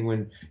listening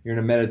when you're in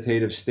a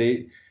meditative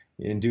state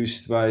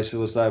induced by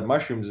psilocybin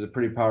mushrooms is a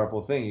pretty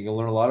powerful thing. You can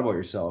learn a lot about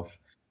yourself.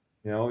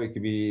 It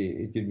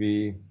could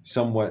be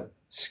somewhat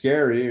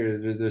scary,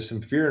 or there's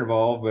some fear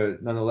involved,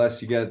 but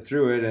nonetheless you get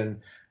through it,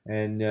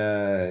 and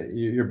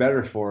you're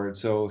better for it.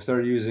 So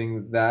started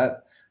using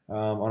that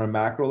on a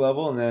macro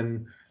level, and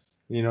then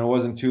it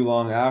wasn't too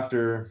long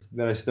after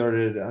that I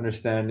started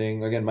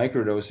understanding again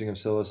microdosing of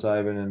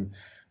psilocybin and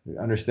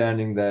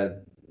understanding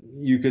that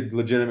you could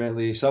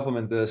legitimately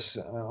supplement this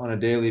on a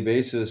daily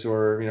basis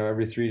or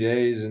every 3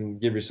 days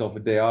and give yourself a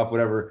day off,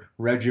 whatever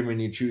regimen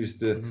you choose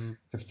Mm-hmm.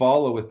 to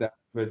follow with that.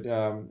 But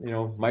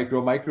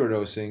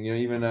microdosing,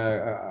 even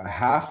a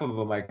half of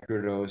a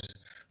microdose,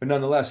 but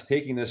nonetheless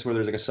taking this where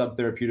there's like a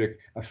subtherapeutic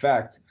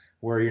effect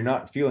where you're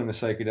not feeling the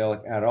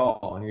psychedelic at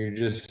all, and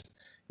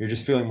you're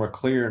just feeling more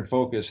clear and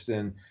focused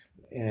and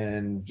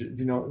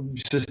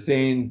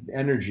sustained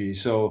energy.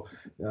 So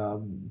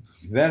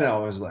then I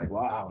was like,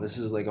 wow, this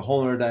is like a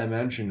whole other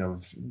dimension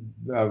of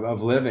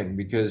living,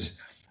 because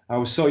I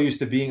was so used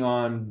to being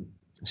on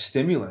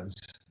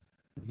stimulants,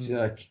 Mm-hmm.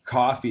 like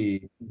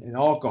coffee and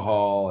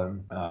alcohol,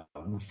 and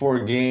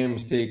before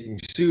games taking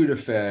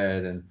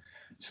Sudafed and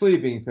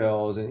sleeping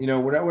pills, and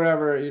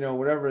whatever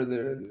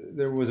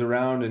there was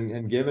around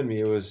and given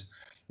me.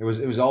 It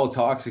was all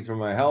toxic for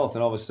my health,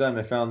 and all of a sudden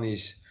I found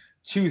these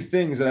two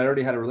things that I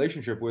already had a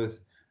relationship with.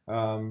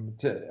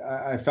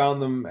 I found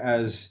them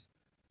as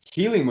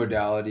healing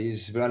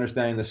modalities, but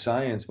understanding the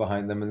science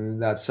behind them,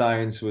 and that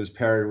science was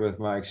paired with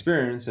my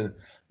experience and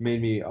made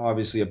me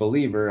obviously a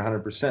believer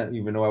 100%,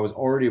 even though I was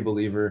already a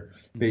believer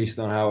Mm-hmm. based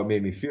on how it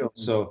made me feel.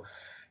 So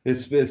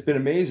it's been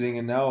amazing,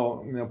 and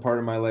now part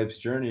of my life's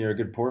journey, or a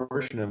good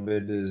portion of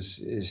it,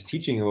 is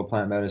teaching about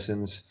plant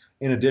medicines,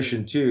 in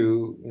addition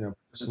to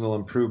personal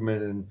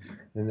improvement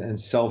and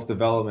self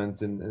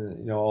development,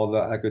 and all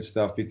that good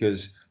stuff,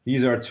 because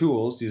these are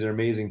tools, these are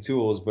amazing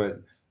tools, but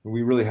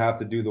we really have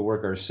to do the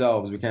work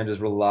ourselves. We can't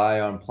just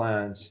rely on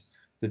plants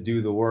to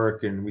do the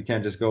work, and we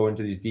can't just go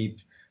into these deep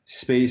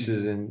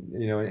spaces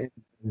Mm-hmm. and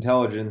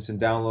intelligence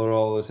and download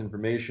all this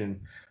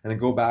information and then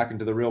go back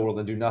into the real world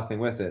and do nothing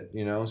with it.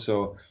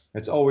 So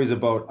it's always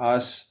about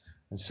us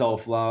and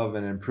self-love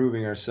and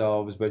improving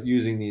ourselves, but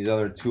using these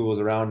other tools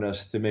around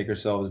us to make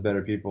ourselves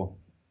better people.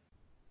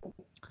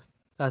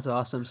 That's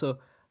awesome. So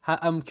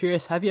I'm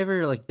curious, have you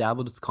ever like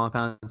dabbled with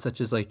compounds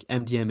such as like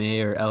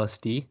MDMA or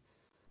LSD?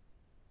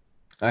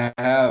 I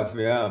have,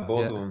 yeah,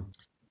 both Yeah. of them.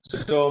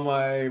 So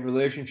my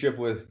relationship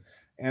with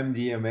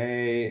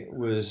MDMA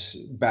was,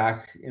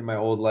 back in my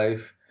old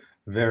life,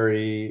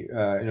 very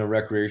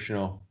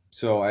recreational.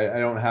 So I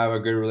don't have a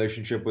good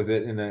relationship with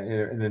it in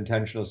an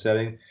intentional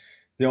setting.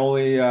 The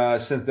only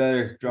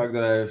synthetic drug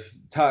that I've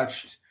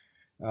touched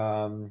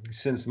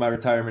since my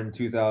retirement in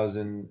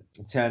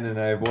 2010, and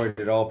I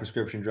avoided all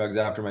prescription drugs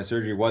after my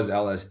surgery, was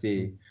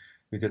LSD,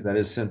 because that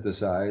is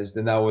synthesized,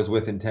 and that was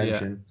with Yeah.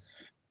 intention.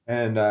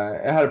 And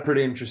I had a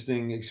pretty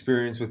interesting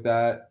experience with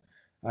that.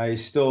 I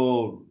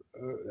still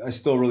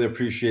really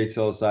appreciate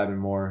psilocybin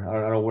more.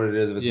 I don't know what it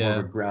is, if it's more of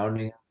a Yeah.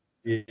 grounding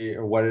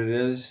or what it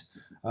is.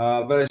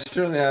 But I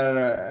certainly had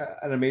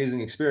an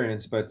amazing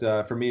experience. But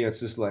for me,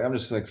 it's just like I'm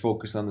just like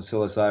focused on the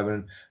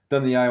psilocybin.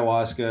 Done the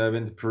ayahuasca. I've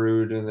been to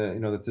Peru doing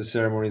the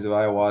ceremonies of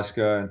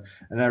ayahuasca,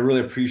 and I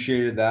really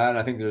appreciated that. And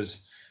I think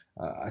there's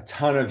a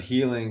ton of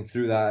healing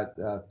through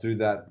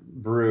that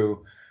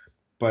brew.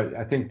 But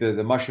I think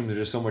the mushrooms are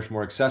just so much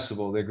more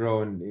accessible. They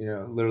grow in,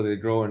 literally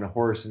they grow in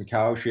horse and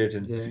cow shit,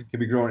 and Yeah. can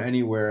be grown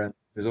anywhere. And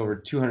there's over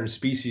 200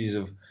 species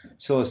of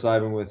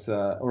psilocybin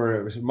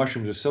or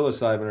mushrooms with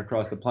psilocybin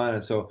across the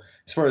planet. So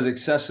as far as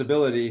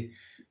accessibility,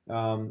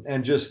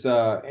 and just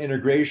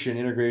integration.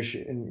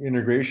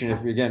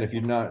 If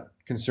you're not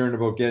concerned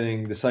about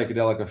getting the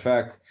psychedelic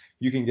effect,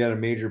 you can get a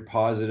major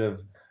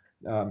positive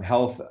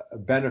health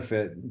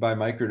benefit by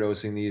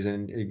microdosing these,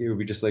 and it would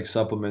be just like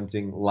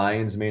supplementing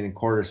lion's mane and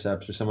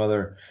cordyceps or some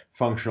other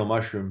functional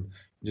mushroom.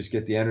 just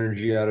get the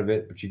energy out of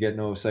it, but you get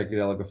no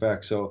psychedelic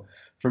effect. So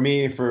for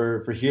me,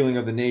 for healing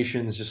of the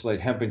nations, just like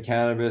hemp and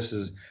cannabis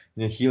is,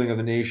 healing of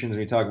the nations.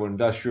 When you talk about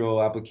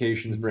industrial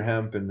applications for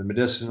hemp and the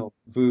medicinal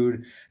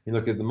food, you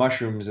look at the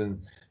mushrooms,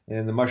 and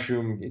the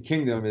mushroom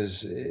kingdom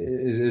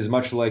is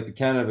much like the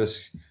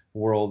cannabis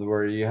world,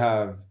 where you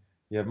have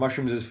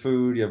mushrooms as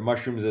food, you have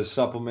mushrooms as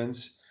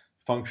supplements,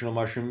 functional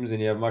mushrooms, and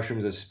you have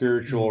mushrooms as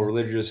spiritual,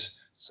 religious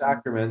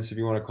sacraments, if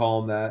you want to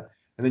call them that.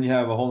 And then you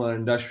have a whole other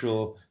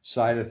industrial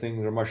side of things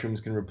where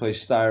mushrooms can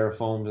replace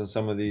styrofoams and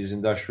some of these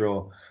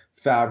industrial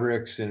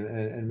fabrics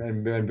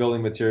and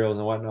building materials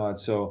and whatnot.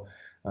 So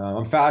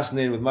I'm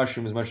fascinated with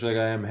mushrooms, much like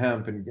I am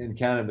hemp and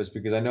cannabis,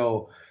 because I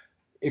know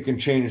it can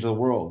change the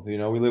world. We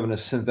live in a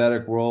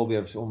synthetic world. We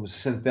have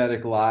almost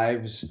synthetic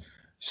lives.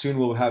 Soon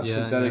we'll have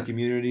synthetic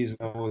communities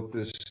with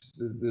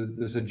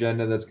this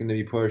agenda that's going to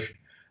be pushed.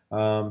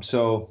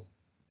 So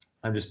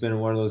I've just been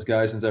one of those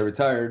guys since I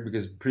retired,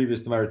 because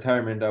previous to my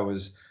retirement, I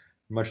was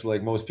much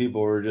like most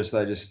people,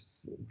 I just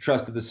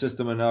trusted the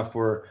system enough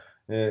where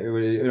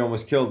it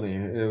almost killed me.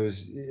 It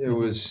was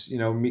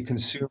me,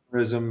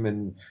 consumerism,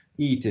 and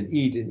eat and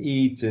eat and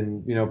eat,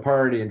 and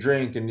party and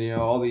drink, and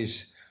all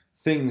these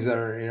things that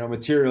are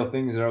material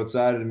things that are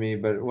outside of me.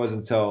 But it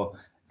wasn't until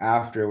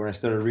after, when I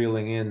started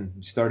reeling in,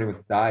 starting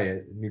with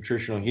diet,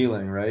 nutritional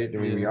healing, right? I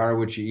mean, we are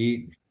what you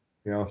eat.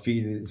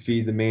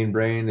 Feed the main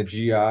brain, the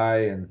GI,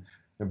 and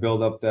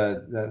build up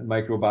that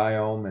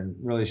microbiome, and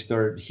really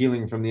start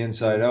healing from the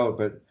inside out.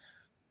 But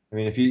I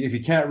mean, if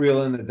you can't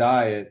reel in the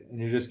diet, and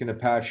you're just going to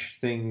patch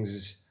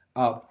things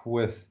up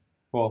with,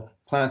 well,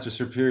 plants are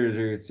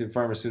superior to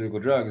pharmaceutical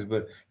drugs,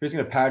 but you're just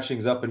going to patch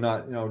things up and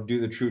not do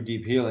the true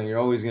deep healing. You're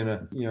always going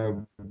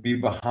to be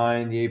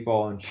behind the eight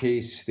ball and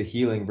chase the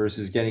healing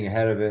versus getting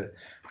ahead of it,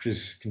 which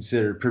is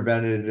considered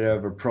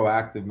preventative or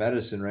proactive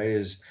medicine, right?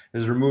 Is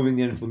removing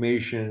the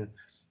inflammation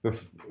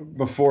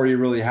before you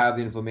really have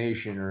the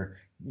inflammation, or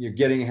you're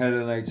getting ahead of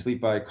the night's sleep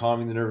by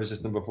calming the nervous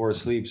system before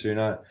sleep, so you're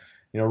not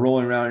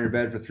rolling around in your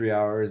bed for 3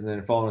 hours and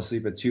then falling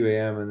asleep at 2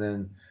 a.m. and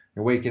then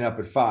you're waking up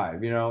at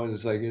 5.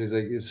 It's like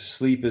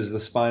sleep is the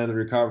spine of the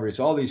recovery.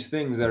 So all these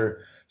things that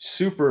are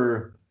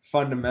super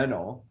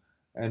fundamental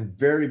and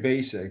very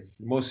basic,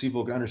 most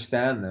people can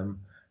understand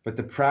them, but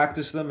to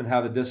practice them and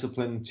have the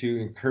discipline to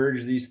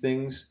encourage these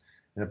things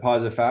in a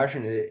positive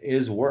fashion, it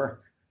is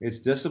work. It's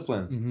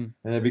discipline,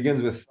 and it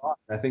begins with thought.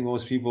 I think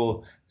most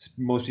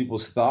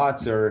people's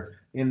thoughts are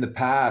in the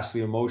past.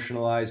 We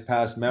emotionalize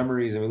past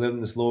memories, and we live in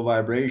this low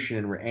vibration,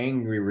 and we're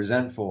angry,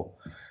 resentful.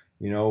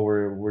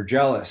 We're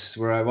jealous.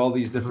 We have all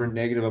these different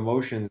negative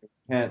emotions.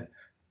 We can't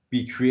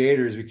be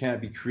creators. We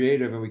can't be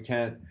creative, and we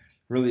can't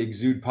really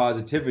exude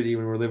positivity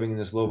when we're living in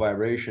this low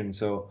vibration.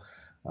 So,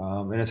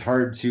 and it's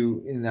hard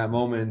to, in that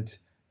moment,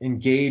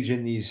 engage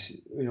in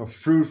these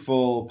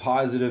fruitful,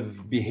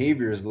 positive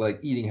behaviors like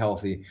eating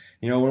healthy.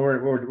 When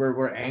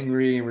we're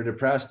angry and we're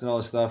depressed and all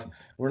this stuff,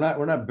 we're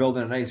not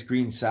building a nice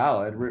green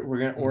salad.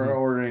 We're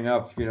ordering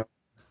up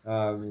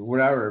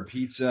whatever,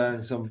 pizza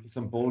and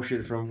some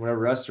bullshit from whatever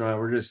restaurant.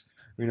 We're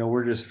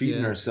just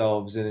feeding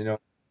ourselves, and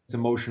it's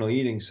emotional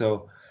eating.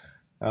 So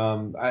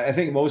I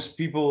think most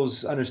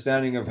people's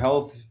understanding of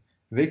health,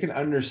 they can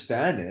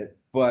understand it,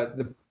 but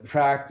the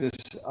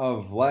practice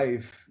of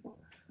life,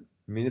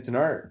 I mean, it's an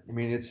art. I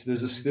mean,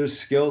 there's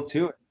skill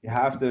to it. You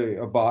have to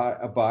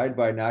abide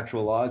by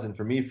natural laws. And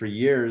for me, for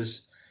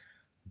years,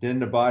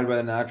 didn't abide by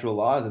the natural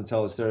laws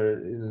until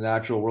the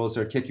natural world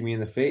started kicking me in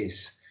the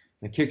face.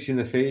 And it kicks you in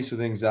the face with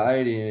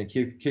anxiety, and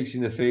it kicks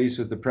you in the face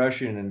with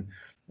depression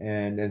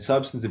and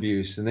substance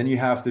abuse. And then you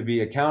have to be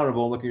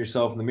accountable and look at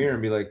yourself in the mirror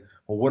and be like,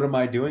 well, what am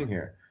I doing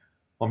here?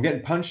 Well, I'm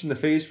getting punched in the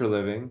face for a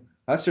living.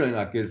 That's certainly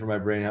not good for my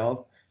brain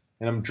health.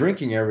 And I'm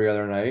drinking every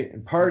other night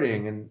and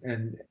partying,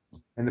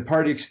 and the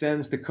party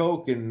extends to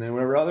coke and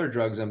whatever other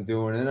drugs I'm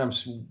doing. And then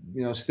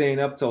I'm, staying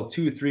up till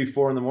 2, 3,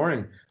 4 in the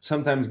morning,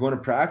 sometimes going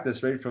to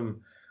practice right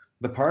from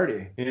the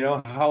party.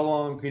 How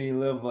long can you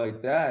live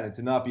like that? And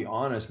to not be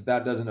honest,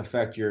 that doesn't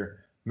affect your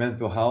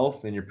mental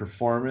health and your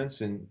performance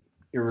and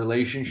your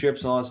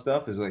relationships and all that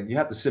stuff, is like, you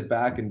have to sit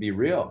back and be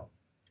real.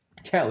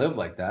 You can't live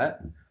like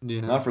that.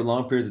 Not for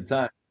long periods of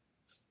time.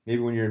 Maybe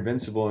when you're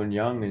invincible and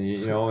young and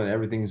and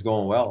everything's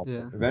going well.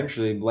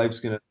 Eventually life's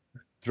going to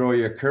throw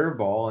you a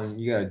curveball, and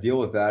you got to deal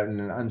with that in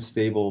an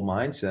unstable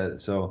mindset.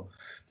 So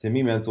to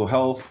me, mental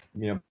health,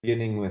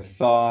 beginning with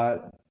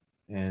thought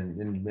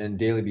and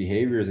daily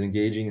behaviors,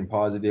 engaging in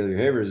positive daily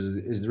behaviors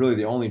is really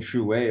the only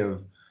true way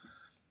of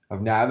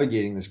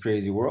navigating this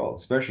crazy world,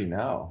 especially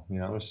now.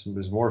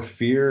 There's more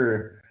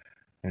fear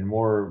and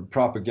more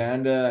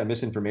propaganda and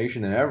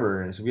misinformation than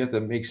ever. And so we have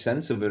to make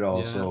sense of it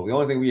all. So the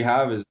only thing we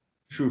have is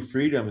true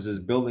freedoms, is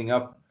building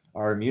up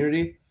our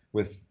immunity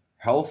with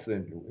health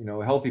and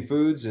healthy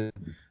foods and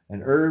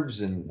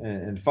herbs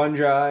and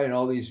fungi and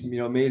all these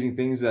amazing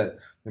things that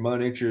Mother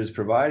Nature has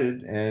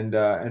provided, and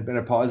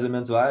a positive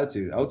mental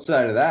attitude.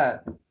 Outside of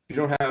that, if you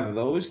don't have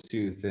those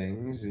two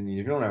things, and if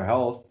you don't have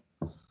health,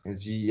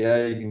 you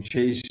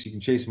can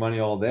chase money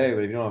all day,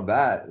 but if you don't have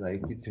that,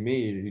 like, to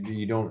me,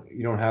 you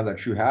don't have that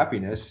true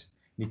happiness.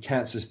 You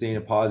can't sustain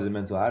a positive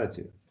mental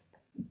attitude.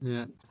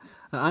 Yeah.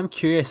 I'm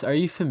curious, are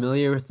you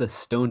familiar with the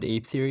stoned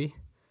ape theory?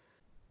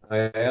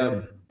 I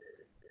am.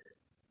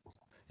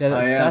 Yeah, I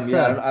that's am. that's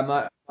Yeah, a I'm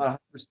not 100%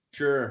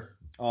 sure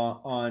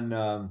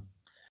on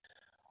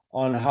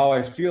how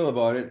I feel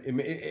about it.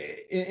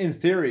 In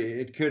theory,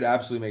 it could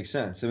absolutely make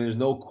sense. I mean, there's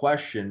no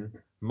question yeah.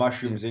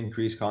 mushrooms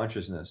increase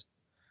consciousness.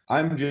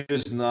 I'm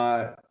just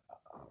not.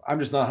 I'm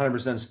just not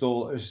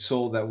 100%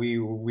 sold that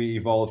we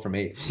evolved from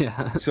apes.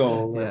 Yeah.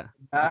 So like, Yeah.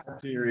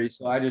 that theory.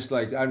 So I'm just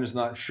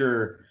not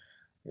sure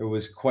it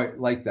was quite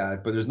like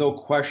that. But there's no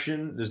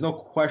question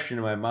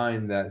in my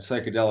mind that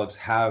psychedelics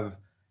have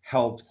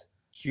helped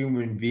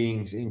human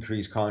beings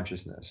increase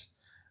consciousness.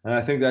 And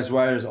I think that's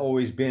why there's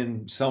always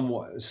been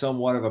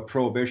somewhat of a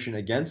prohibition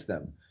against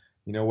them.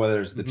 You know,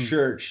 whether it's the Hmm.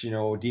 church, you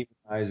know,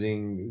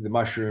 demonizing the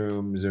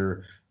mushrooms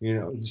or, you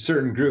know,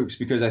 certain groups,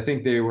 because I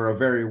think they were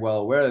very well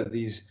aware that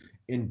these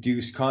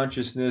induce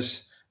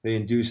consciousness, they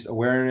induce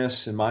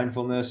awareness and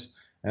mindfulness.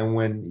 And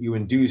when you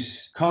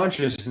induce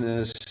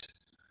consciousness,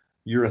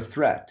 you're a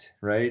threat,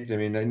 right? I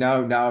mean,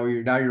 now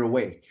you're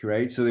awake,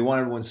 right? So they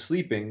want everyone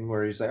sleeping,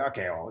 where he's like,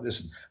 okay, well,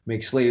 just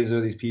make slaves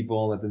of these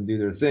people and let them do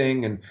their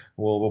thing, and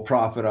we'll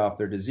profit off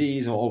their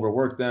disease, and we'll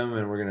overwork them,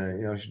 and we're gonna,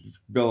 you know,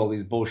 build all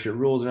these bullshit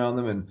rules around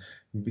them and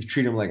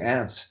treat them like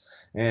ants.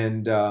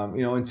 And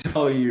you know,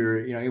 until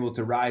you're, you know, able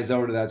to rise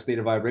out of that state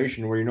of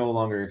vibration where you no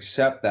longer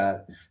accept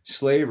that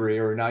slavery,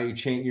 or now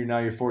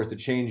you're forced to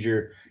change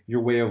your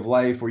way of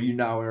life, where you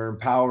now are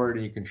empowered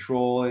and you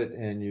control it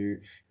and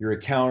you're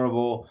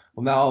accountable.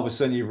 Well, now all of a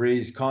sudden you've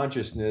raised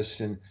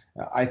consciousness, and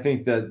I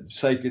think that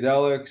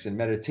psychedelics and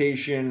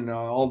meditation and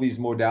all these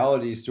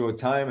modalities throughout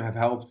time have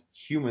helped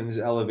humans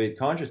elevate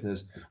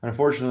consciousness.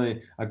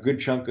 Unfortunately, a good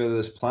chunk of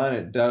this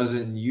planet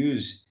doesn't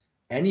use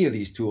any of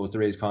these tools to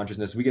raise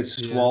consciousness. We get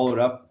Yeah. swallowed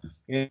up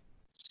in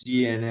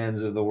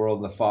CNNs of the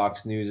world and the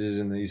Fox Newses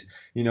and these,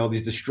 you know,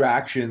 these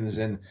distractions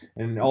and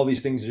all these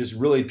things just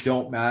really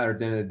don't matter at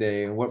the end of the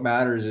day. And what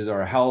matters is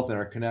our health and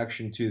our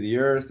connection to the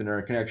earth and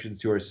our connections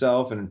to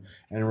ourselves and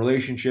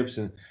relationships.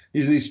 And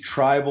these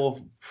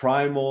tribal,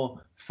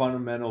 primal,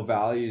 fundamental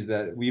values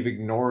that we've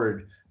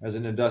ignored as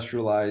an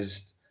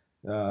industrialized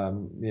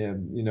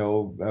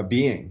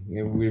being.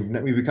 And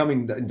we've become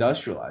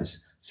industrialized.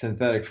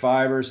 Synthetic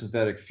fiber,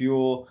 synthetic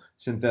fuel,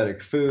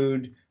 synthetic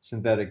food,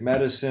 synthetic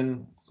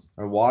medicine.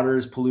 Our water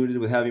is polluted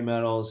with heavy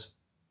metals.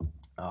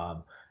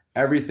 Um,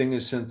 Everything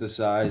is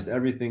synthesized.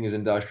 Everything is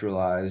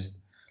industrialized,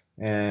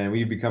 and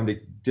we've become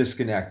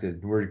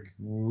disconnected.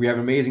 We have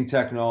amazing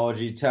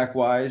technology,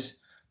 tech-wise,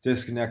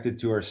 disconnected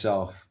to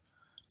ourself,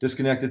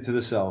 disconnected to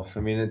the self. I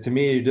mean, to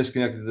me, you're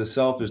disconnected to the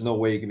self. There's no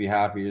way you can be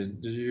happy.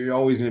 You're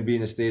always going to be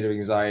in a state of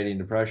anxiety and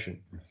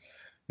depression.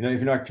 You know, if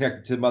you're not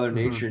connected to Mother Hmm.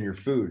 Nature and your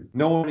food,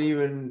 no one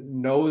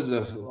even knows a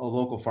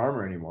local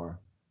farmer anymore.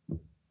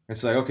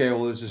 It's like, okay,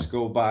 well, let's just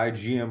go buy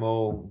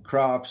GMO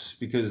crops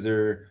because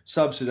they're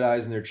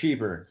subsidized and they're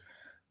cheaper.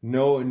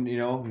 No, you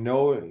know,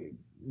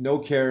 no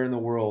care in the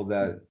world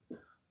that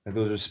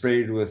those are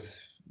sprayed with,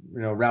 you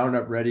know,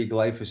 Roundup Ready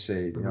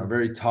glyphosate, you know, Hmm.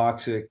 very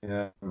toxic,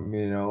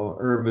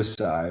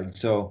 herbicide.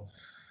 So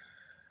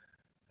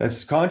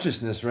that's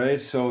consciousness,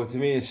 right? So to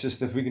me, it's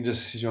just if we can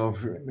just, you know,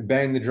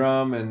 bang the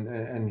drum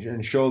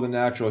and show the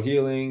natural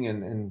healing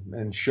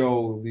and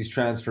show these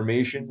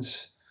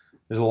transformations.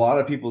 There's a lot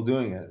of people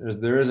doing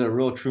it. There is a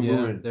real true Yeah,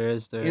 movement there in.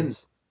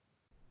 is.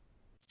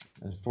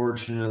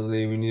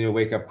 Unfortunately, we need to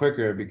wake up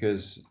quicker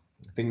because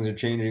things are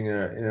changing in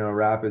a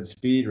rapid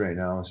speed right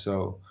now.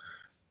 So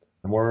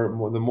the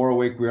more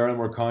awake we are, the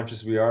more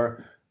conscious we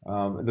are,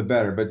 the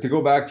better. But to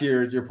go back to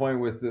your point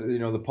with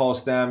the Paul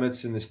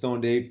Stamets and the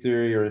stoned ape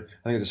theory, or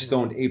I think it's a Yeah.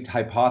 stoned ape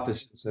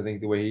hypothesis. I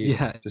think the way he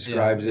Yeah, yeah,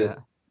 describes yeah.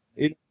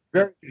 it,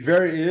 it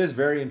is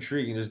very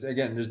intriguing.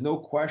 There's no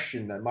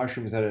question that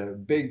mushrooms had a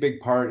big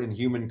part in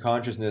human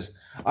consciousness.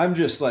 I'm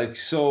just like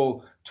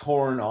so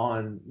torn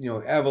on,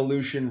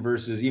 evolution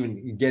versus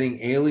even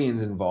getting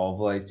aliens involved.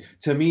 Like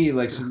to me,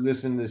 like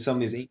listen to some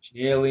of these ancient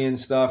alien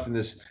stuff and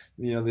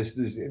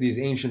these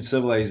ancient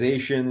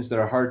civilizations that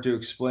are hard to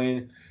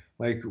explain.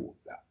 Like to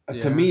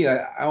Yeah. me,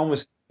 I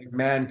almost think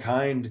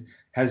mankind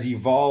has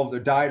evolved or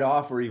died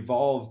off or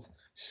evolved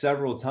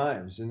several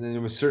times. And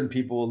then with certain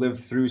people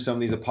live through some of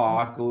these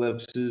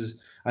apocalypses.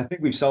 I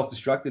think we've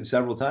self-destructed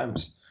several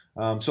times.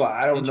 So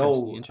I don't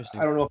Interesting, know. I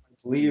interesting. don't know if I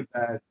believe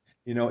that,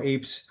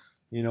 apes,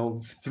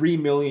 3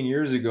 million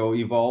years ago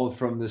evolved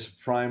from this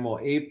primal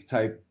ape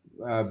type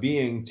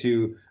being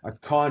to a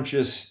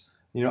conscious,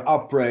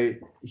 upright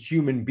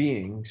human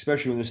being,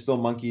 especially when there's still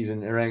monkeys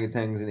and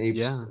orangutans and apes,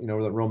 Yeah.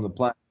 that roam the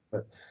planet.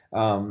 But,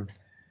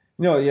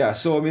 no, yeah.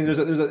 So I mean, there's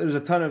a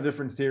ton of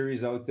different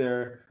theories out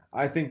there.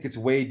 I think it's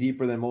way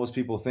deeper than most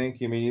people think.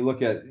 I mean, you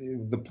look at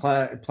the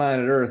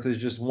planet Earth is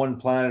just one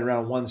planet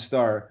around one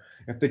star.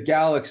 If the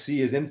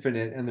galaxy is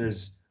infinite and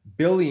there's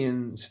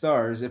billion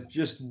stars, if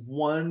just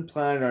one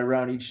planet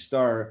around each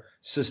star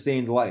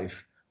sustained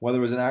life, whether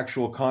it was an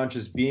actual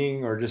conscious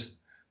being or just,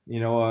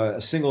 a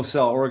single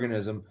cell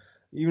organism,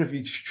 even if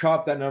you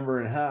chop that number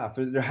in half,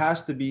 there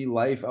has to be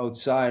life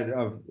outside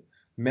of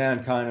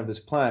mankind of this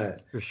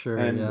planet. For sure,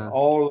 And yeah.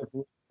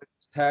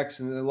 texts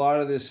and a lot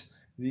of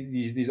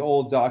these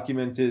old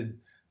documented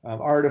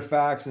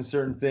artifacts and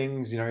certain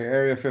things.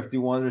 Area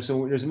 51. There's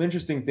some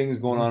interesting things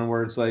going on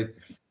where it's like,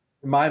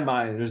 in my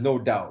mind, there's no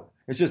doubt.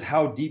 It's just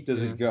how deep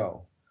does it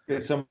go?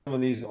 Get some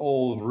of these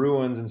old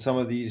ruins and some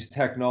of these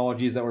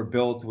technologies that were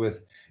built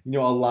with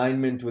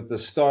alignment with the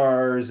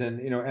stars and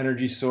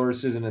energy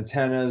sources and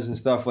antennas and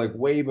stuff, like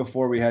way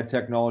before we had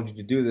technology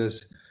to do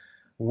this.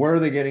 Where are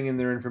they getting in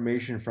their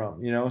information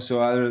from?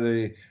 So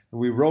either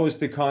we rose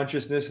to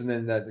consciousness and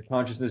then that the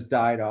consciousness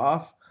died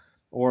off,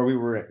 or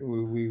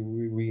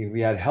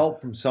we had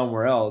help from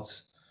somewhere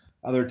else,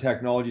 other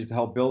technologies to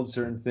help build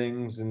certain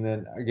things. And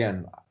then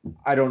again,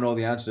 I don't know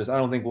the answer to this. I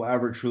don't think we'll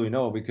ever truly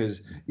know,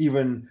 because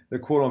even the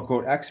quote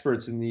unquote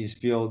experts in these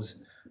fields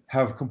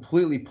have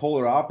completely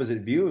polar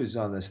opposite views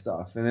on this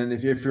stuff. And then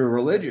if you're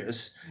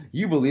religious,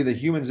 you believe that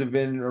humans have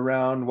been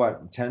around,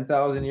 what,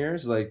 10,000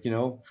 years? Like,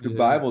 the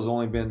Bible's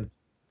only been,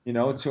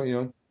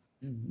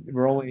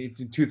 we're only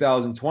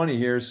 2020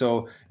 here.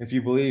 So if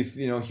you believe,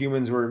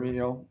 humans were,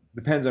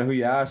 depends on who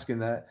you ask in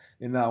that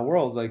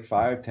world, like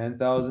 5,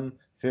 10,000,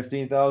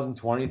 15,000,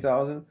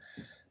 20,000,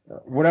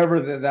 whatever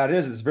that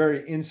is, it's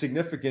very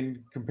insignificant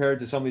compared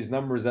to some of these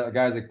numbers that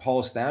guys like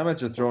Paul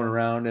Stamets are throwing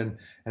around, and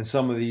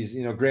some of these,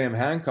 Graham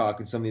Hancock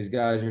and some of these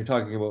guys, and you're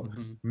talking about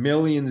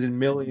millions and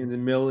millions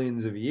and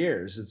millions of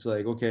years. It's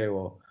like, okay,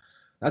 well,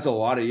 that's a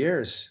lot of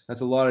years.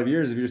 That's a lot of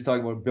years if you're just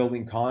talking about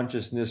building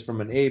consciousness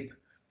from an ape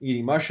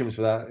eating mushrooms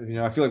for that.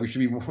 I feel like we should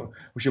be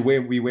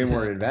way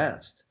more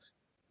advanced.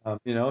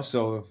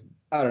 So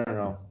I don't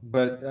know,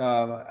 but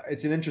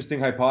it's an interesting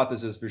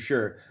hypothesis for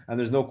sure. And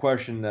there's no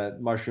question that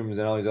mushrooms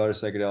and all these other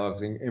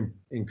psychedelics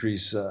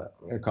increase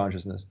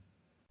consciousness.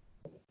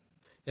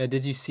 Yeah,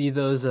 did you see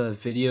those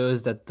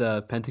videos that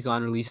the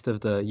Pentagon released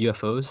of the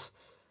UFOs?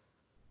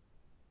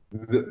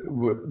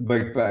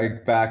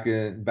 Like back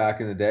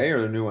in the day,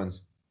 or the new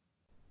ones?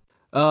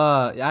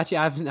 Actually,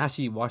 I haven't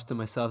actually watched them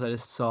myself. I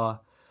just saw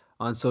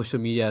on social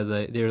media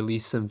that they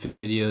released some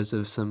videos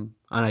of some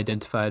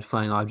unidentified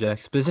flying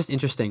objects. But it's just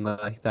interesting,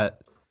 like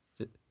that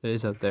it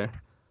is out there.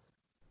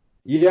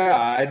 Yeah,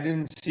 I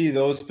didn't see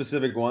those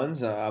specific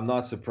ones. I'm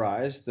not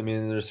surprised. I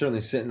mean, they're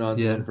certainly sitting on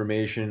some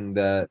information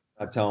that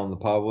I'm telling the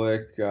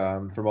public,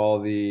 from all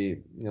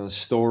the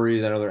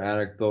stories. I know they're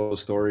anecdotal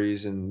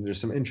stories, and there's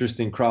some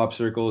interesting crop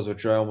circles,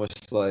 which I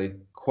almost like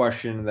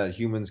question that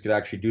humans could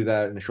actually do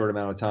that in a short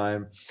amount of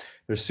time.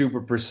 They're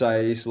super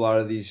precise. A lot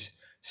of these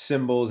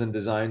symbols and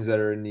designs that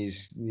are in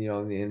these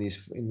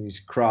in these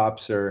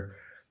crops are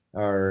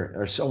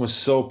almost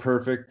so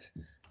perfect,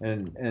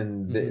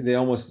 and they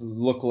almost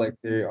look like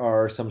they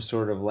are some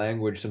sort of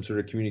language, some sort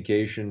of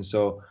communication.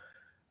 So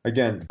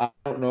again, I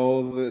don't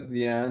know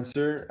the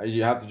answer.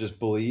 You have to just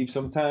believe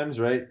sometimes,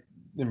 right?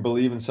 And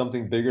believe in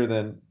something bigger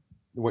than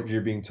what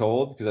you're being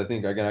told. Because I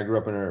think, again, I grew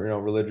up in a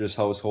religious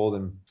household,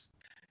 and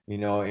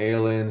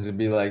aliens would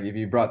be like, if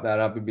you brought that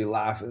up, they'd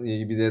laugh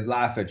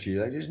at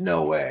you. Like, there's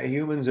no way,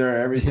 humans are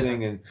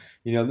everything, and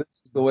this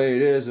is the way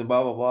it is, and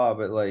blah blah blah.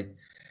 But like,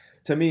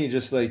 to me,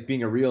 just like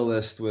being a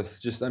realist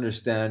with just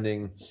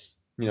understanding,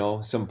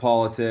 some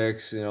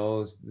politics,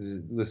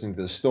 listening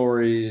to the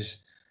stories,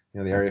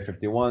 the Area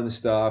 51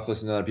 stuff,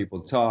 listening to other people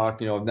talk.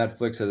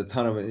 Netflix has a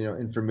ton of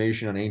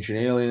information on ancient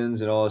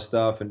aliens and all this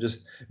stuff, and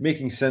just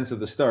making sense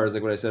of the stars.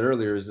 Like what I said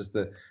earlier, is just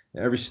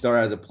every star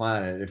has a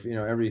planet. If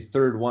every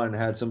third one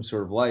had some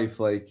sort of life,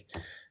 like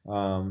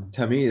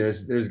to me,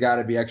 there's got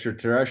to be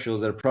extraterrestrials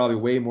that are probably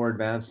way more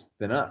advanced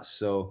than us.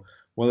 So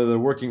whether they're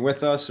working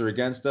with us or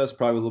against us,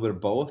 probably a little bit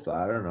of both.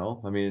 I don't know.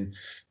 I mean,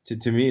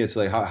 to me, it's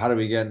like, how do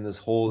we get in this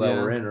hole that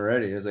we're in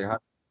already? It's like, how,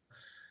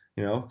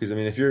 because I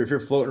mean, if you're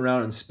floating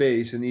around in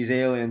space and these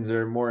aliens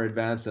are more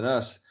advanced than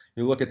us,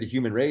 you look at the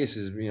human race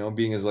as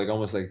being as like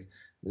almost like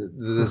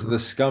the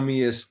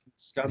scummiest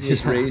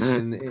race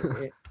in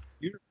the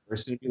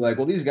universe, and be like,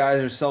 well, these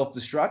guys are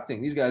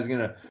self-destructing. These guys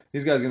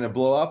gonna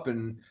blow up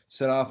and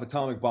set off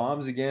atomic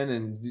bombs again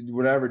and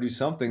do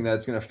something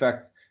that's gonna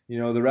affect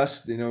the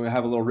rest.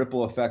 Have a little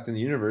ripple effect in the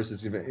universe.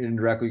 It's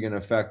indirectly gonna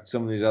affect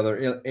some of these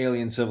other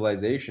alien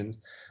civilizations.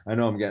 I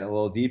know I'm getting a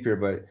little deep here,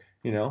 but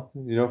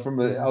from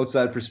the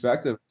outside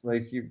perspective,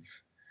 like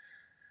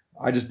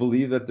I just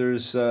believe that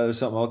there's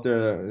something out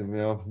there,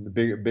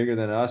 bigger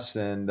than us,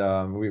 and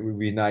we'd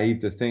be naive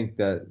to think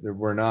that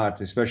we're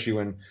not, especially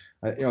when,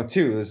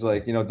 too, it's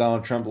like,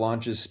 Donald Trump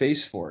launches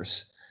Space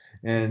Force,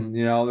 and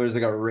there's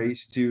like a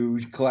race to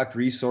collect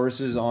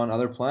resources on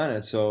other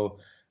planets. So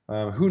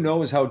who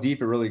knows how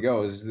deep it really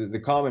goes? The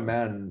common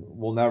man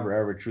will never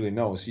ever truly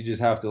know. So you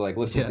just have to like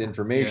listen to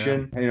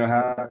information,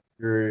 have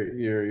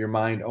your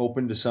mind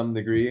open to some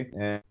degree,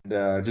 and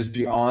just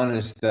be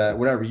honest that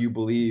whatever you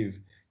believe,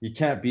 you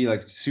can't be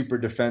like super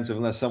defensive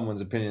unless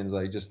someone's opinion is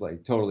like just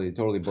like totally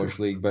bush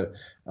league. But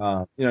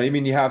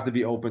you have to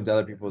be open to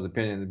other people's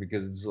opinions,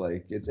 because it's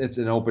like it's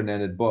an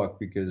open-ended book,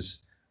 because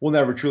we'll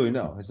never truly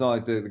know. It's not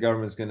like the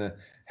government's gonna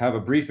have a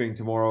briefing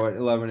tomorrow at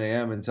 11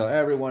 a.m. and tell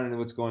everyone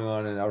what's going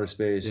on in outer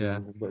space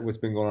and what's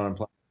been going on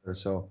planet Earth.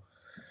 So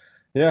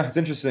Yeah, it's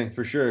interesting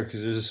for sure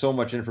because there's just so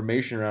much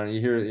information around. You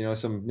hear,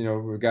 some,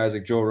 guys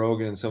like Joe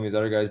Rogan and some of these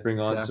other guys bring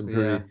on some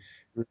Exactly. Yeah.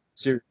 pretty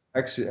serious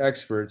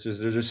experts.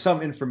 There's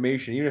some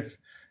information, even if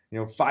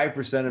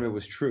 5% of it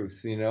was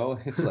truth.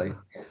 It's like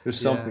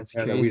there's Yeah, something it's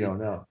there that we crazy. don't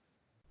know.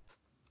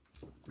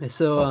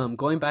 So,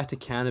 going back to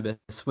cannabis,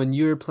 when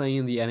you were playing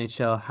in the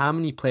NHL, how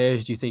many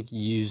players do you think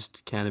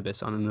used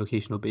cannabis on an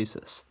occasional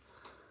basis?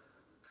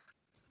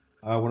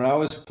 When I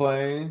was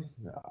playing,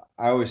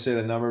 I always say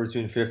the number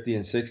between 50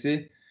 and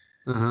 60.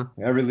 Uh-huh.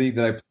 Every league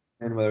that I played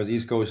in, whether it was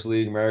East Coast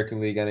League, American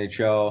League,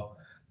 NHL,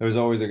 there was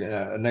always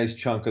a nice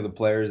chunk of the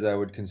players that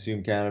would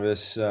consume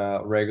cannabis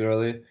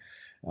regularly.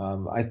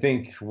 I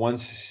think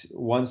once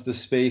the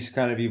space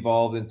kind of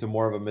evolved into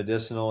more of a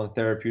medicinal and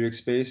therapeutic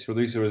space, or at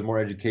least there was more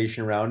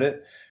education around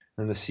it,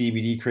 and the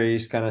CBD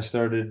craze kind of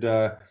started,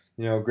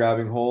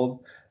 grabbing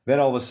hold. Then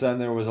all of a sudden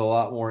there was a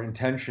lot more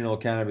intentional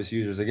cannabis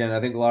users. Again, I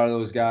think a lot of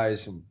those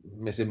guys,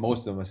 I say most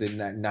of them, I say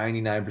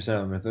 99% of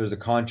them, if there's a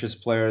conscious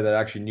player that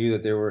actually knew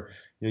that they were,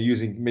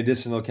 using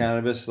medicinal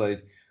cannabis,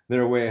 like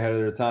they're way ahead of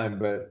their time.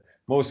 But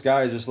most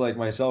guys, just like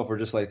myself, are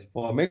just like,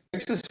 well, it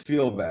makes us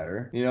feel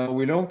better.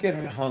 We don't get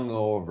hung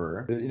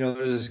over.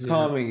 There's this Yeah.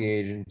 calming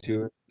agent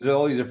to it. There's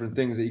all these different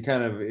things that you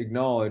kind of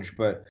acknowledge,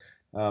 but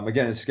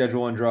again, it's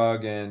Schedule One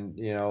drug, and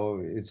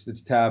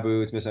it's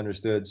taboo, it's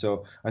misunderstood.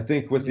 So I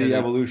think with Yeah, the they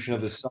evolution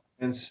of the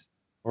science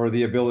or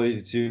the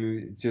ability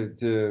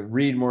to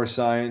read more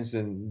science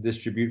and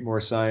distribute more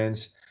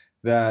science,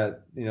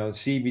 that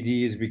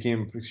CBD has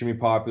become extremely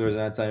popular as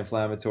an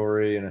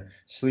anti-inflammatory and a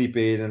sleep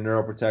aid and a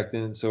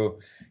neuroprotectant. So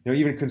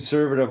even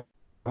conservative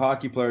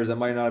hockey players that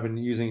might not have been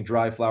using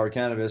dry flower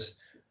cannabis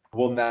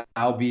will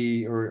now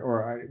be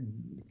or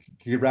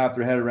could wrap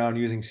their head around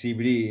using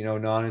CBD,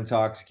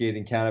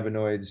 non-intoxicating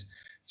cannabinoids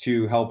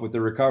to help with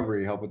their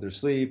recovery, help with their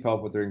sleep,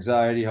 help with their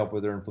anxiety, help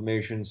with their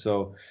inflammation.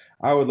 So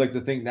I would like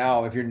to think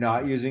now, if you're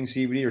not using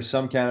CBD or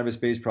some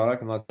cannabis-based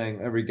product, I'm not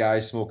saying every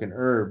guy's smoking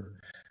herb,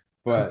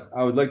 but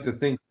I would like to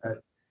think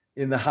that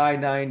in the high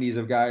 90s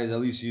of guys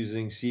at least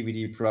using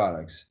CBD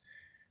products.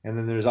 And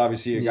then there's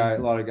obviously yeah. a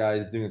lot of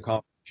guys doing a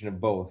combination of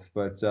both.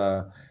 But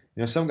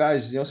some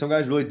guys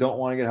really don't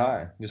want to get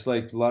high. Just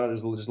like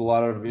there's just a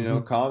lot of Hmm.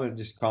 common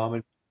just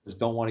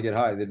don't want to get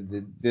high.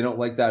 They don't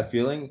like that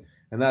feeling,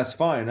 and that's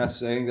fine. I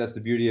think that's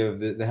the beauty of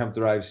the hemp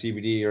derived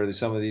CBD or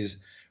some of these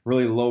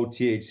really low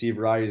THC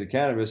varieties of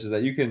cannabis, is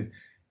that you can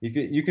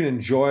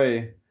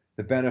enjoy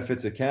the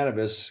benefits of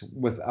cannabis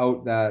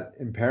without that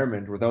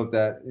impairment, without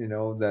that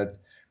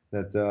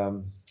that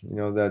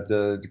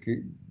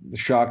the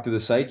shock to the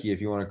psyche, if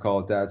you want to call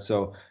it that.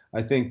 So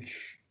I think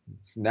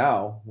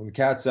now, when the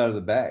cat's out of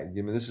the bag,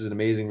 I mean, this is an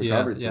amazing Yeah,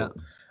 recovery yeah. tool.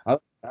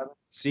 I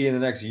see in the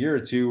next year or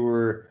two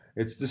where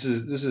this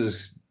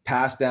is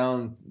passed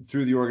down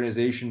through the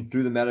organization,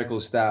 through the medical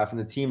staff, and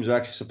the teams are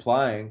actually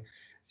supplying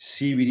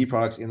CBD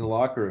products in the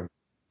locker room.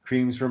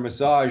 Creams for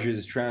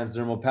massages,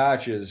 transdermal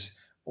patches,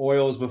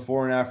 oils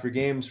before and after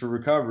games for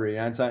recovery,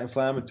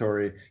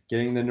 anti-inflammatory,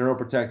 getting the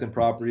neuroprotectant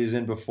properties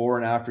in before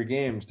and after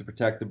games to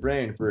protect the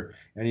brain for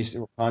any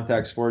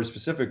contact sports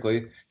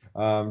specifically.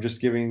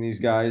 Just giving these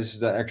guys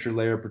that extra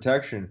layer of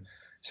protection.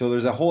 So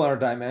there's a whole other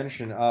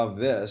dimension of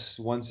this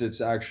once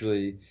it's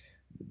actually,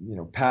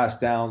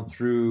 passed down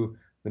through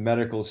the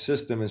medical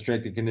system and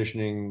strength and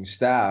conditioning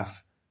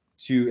staff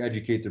to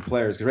educate their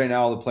players. Because right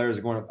now, all the players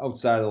are going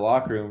outside of the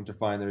locker room to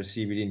find their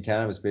CBD and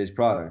cannabis-based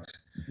products,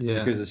 Yeah.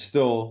 because it's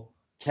still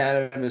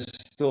cannabis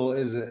still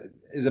is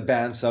a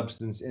banned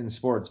substance in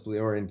sports,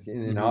 or in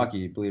Hmm.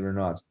 hockey, believe it or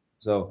not.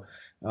 So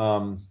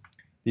um,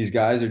 these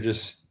guys are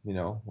just,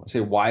 say,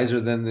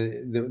 wiser than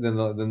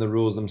the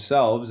rules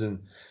themselves,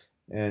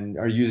 and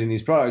are using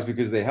these products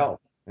because they help.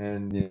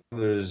 And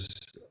there's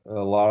a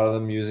lot of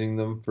them using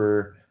them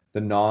for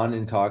the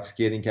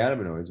non-intoxicating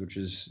cannabinoids, which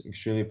is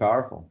extremely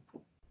powerful.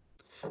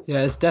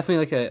 Yeah, it's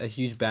definitely like a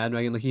huge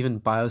bandwagon. Like even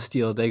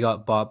BioSteel, they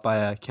got bought by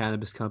a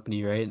cannabis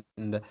company, right?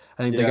 And I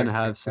think they're Yeah, gonna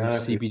have some kind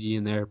of. CBD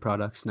in their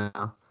products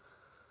now.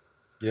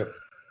 Yep.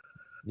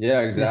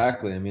 Yeah, Yes.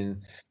 exactly. I mean,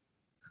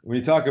 when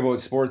you talk about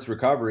sports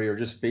recovery or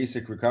just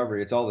basic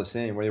recovery, it's all the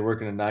same. Whether you're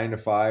working a 9 to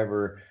 5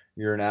 or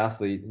you're an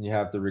athlete and you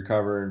have to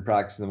recover and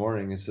practice in the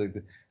morning, it's like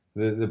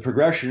the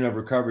progression of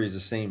recovery is the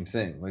same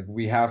thing. Like,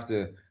 we have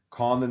to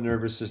calm the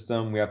nervous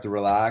system, we have to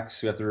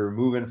relax, we have to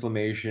remove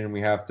inflammation,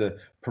 we have to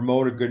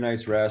promote a good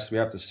night's rest, we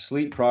have to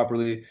sleep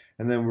properly,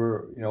 and then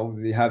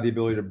we have the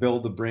ability to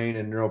build the brain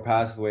and neural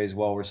pathways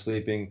while we're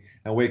sleeping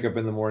and wake up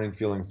in the morning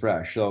feeling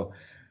fresh. So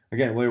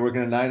again, whether you're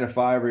working a 9 to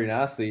 5 or you're an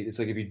athlete, it's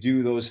like if you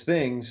do those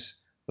things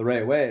the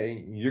right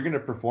way, you're going to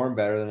perform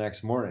better the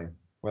next morning,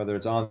 whether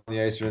it's on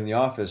the ice or in the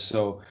office.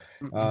 So,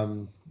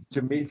 um,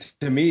 to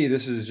me,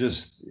 this is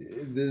just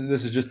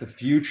the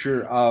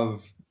future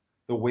of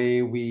the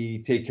way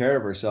we take care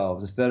of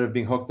ourselves. Instead of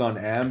being hooked on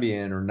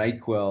Ambien or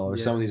NyQuil or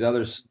some Yeah. of these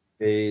other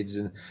aids,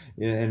 and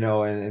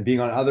and being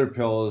on other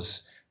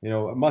pills,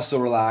 muscle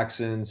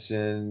relaxants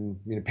and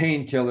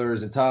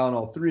painkillers and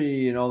Tylenol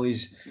 3 and all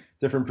these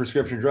different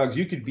prescription drugs,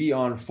 you could be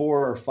on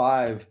 4 or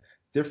 5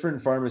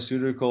 different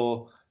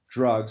pharmaceutical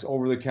drugs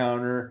over the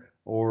counter,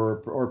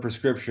 or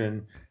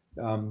prescription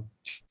to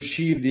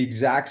achieve the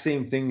exact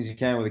same things you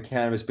can with a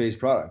cannabis-based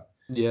product.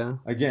 Yeah.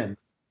 Again,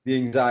 the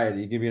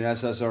anxiety, you can be an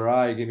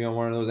SSRI, you can be on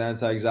one of those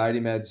anti-anxiety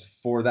meds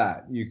for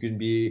that. You can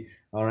be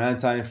on an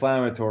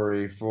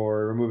anti-inflammatory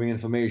for removing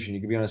inflammation. You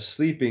can be on a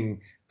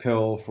sleeping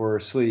pill for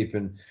sleep,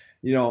 and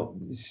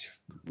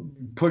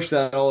push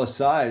that all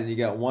aside, and you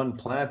got one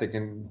plant that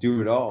can do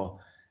it all.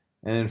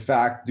 And in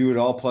fact, do it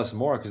all plus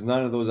more, because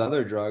none of those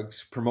other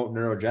drugs promote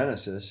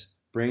neurogenesis,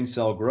 brain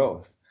cell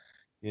growth.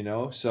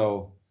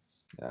 So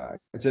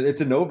it's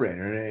a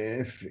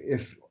no-brainer. And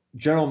if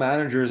general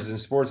managers and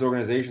sports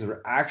organizations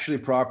were actually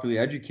properly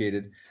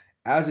educated,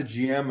 as a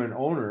GM and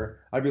owner,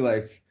 I'd be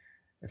like,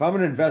 if I'm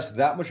going to invest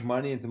that much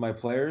money into my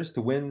players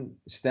to win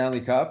Stanley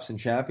Cups and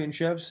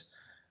championships,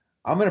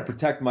 I'm going to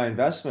protect my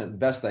investment the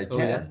best I Oh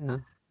yeah.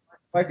 can.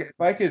 Yeah.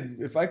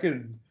 If I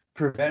could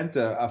prevent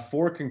a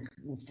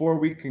 4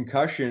 week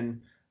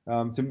concussion,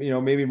 to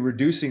maybe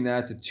reducing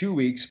that to 2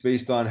 weeks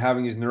based on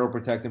having these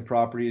neuroprotective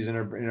properties in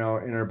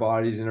our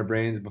bodies, in our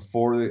brains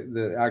before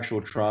the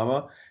actual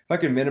trauma. If I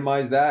can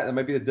minimize that, that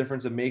might be the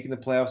difference of making the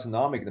playoffs and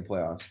not making the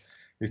playoffs.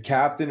 Your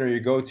captain or your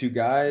go-to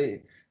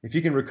guy, if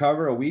you can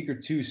recover a week or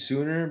two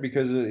sooner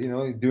because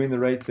of doing the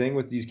right thing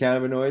with these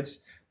cannabinoids,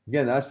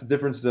 again, that's the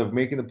difference of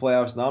making the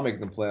playoffs, not making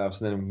the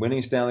playoffs, and then winning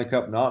a Stanley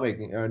Cup, not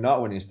winning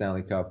a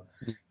Stanley Cup.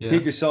 You Yeah.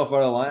 take yourself out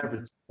of the line for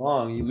too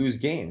long, you lose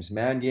games,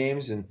 man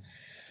games, and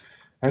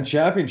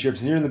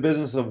championships, and you're in the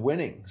business of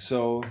winning.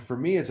 So for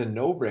me, it's a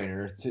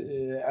no-brainer.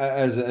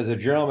 As a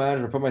general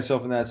manager, put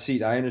myself in that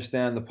seat. I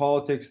understand the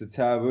politics, the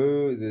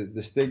taboo,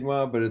 the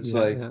stigma, but it's Yeah.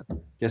 like, Yeah.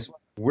 guess what?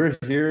 We're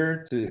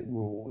here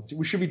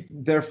we should be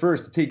there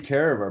first to take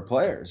care of our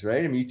players,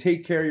 right? I mean, you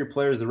take care of your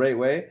players the right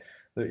way,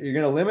 you're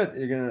gonna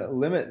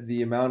limit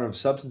the amount of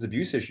substance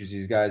abuse issues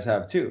these guys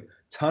have too.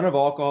 Ton of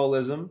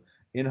alcoholism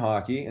in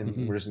hockey, and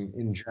Mm-hmm. we're just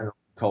in general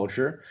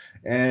culture,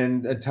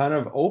 and a ton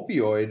of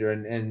opioid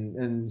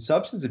and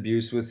substance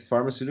abuse with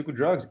pharmaceutical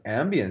drugs.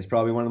 Ambien is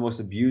probably one of the most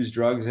abused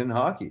drugs in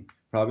hockey,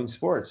 probably in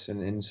sports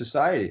and in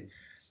society.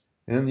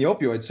 And then the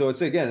opioids. So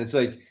it's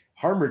like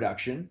harm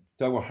reduction.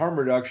 Talk about harm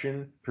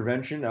reduction,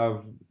 prevention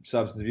of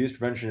substance abuse,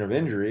 prevention of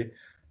injury.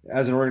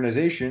 As an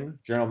organization,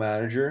 general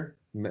manager,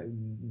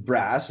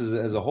 brass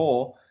as a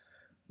whole,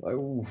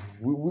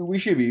 we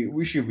should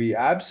be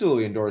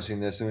absolutely endorsing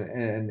this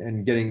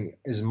and getting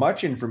as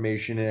much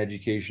information and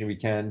education we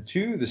can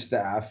to the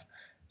staff,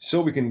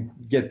 so we can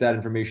get that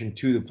information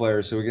to the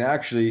players, so we can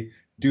actually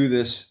do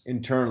this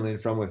internally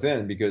and from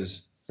within.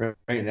 Because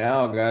right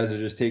now, guys are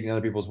just taking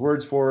other people's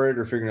words for it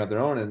or figuring out their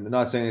own. And I'm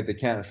not saying that they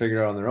can't figure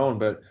it out on their own,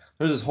 but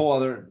there's this whole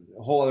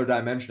other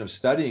dimension of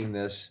studying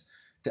this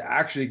to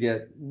actually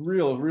get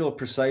real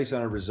precise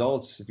on our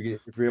results. If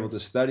you're able to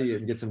study it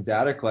and get some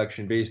data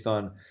collection based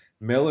on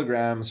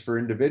milligrams for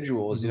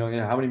individuals, Mm-hmm.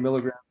 how many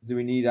milligrams do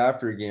we need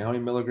after a game? How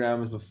many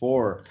milligrams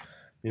before?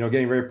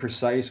 Getting very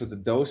precise with the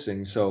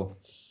dosing. So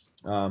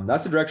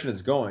that's the direction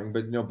it's going.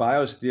 But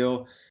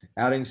BioSteel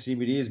adding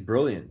CBD is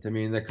brilliant. I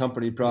mean, the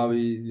company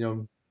probably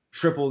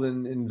tripled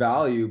in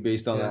value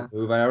based on Yeah. that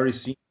move. I already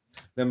seen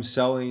them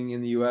selling in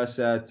the U.S.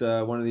 at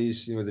one of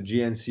these, the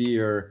GNC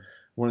or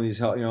one of these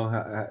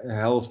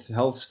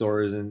health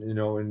stores, and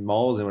in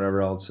malls and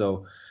whatever else.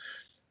 So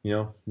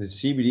the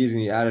CBD is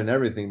going to be added in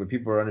everything, but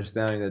people are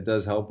understanding that it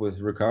does help with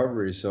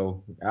recovery.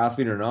 So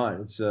athlete or not,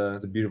 it's a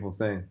beautiful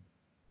thing.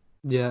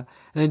 Yeah.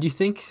 And do you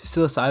think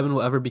psilocybin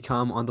will ever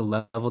become on the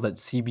level that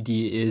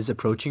CBD is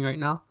approaching right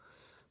now?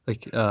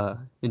 Like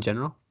in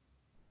general?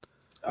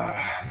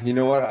 You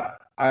know what?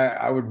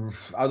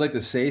 I'd like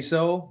to say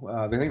so.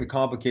 I think the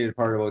complicated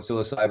part about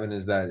psilocybin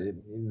is that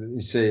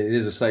you say it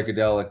is a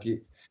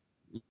psychedelic.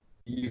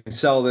 You can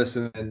sell this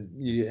and then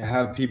you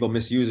have people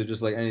misuse it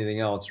just like anything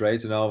else,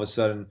 right? So now all of a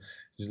sudden,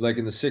 like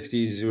in the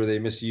 60s where they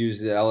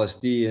misused the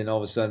LSD, and all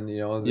of a sudden, the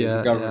Yeah,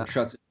 yeah. government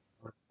shuts it,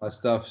 all that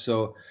stuff.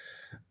 So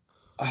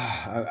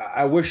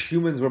I wish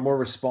humans were more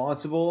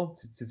responsible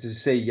to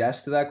say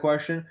yes to that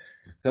question.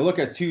 I look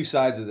at two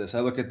sides of this. I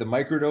look at the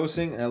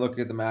microdosing and I look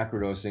at the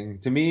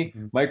macrodosing. To me,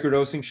 Mhm.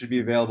 microdosing should be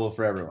available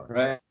for everyone,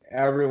 right?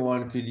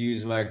 Everyone could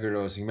use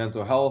microdosing.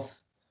 Mental health,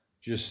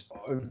 just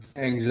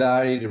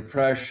anxiety,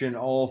 depression,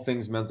 all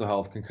things mental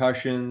health,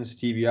 concussions, Mhm.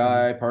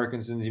 TBI,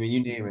 Parkinson's,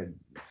 you name it.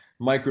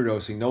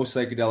 Microdosing, no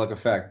psychedelic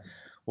effect.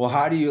 Well,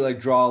 how do you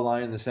draw a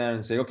line in the sand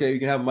and say, okay, you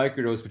can have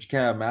microdose, but you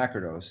can't have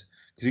macrodose?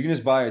 Because you can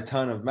just buy a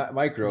ton of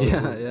micros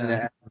Yeah, and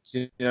yeah.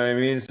 you know what I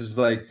mean? It's just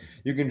like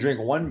you can drink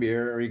one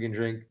beer or you can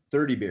drink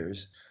 30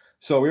 beers.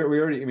 So we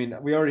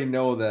already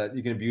know that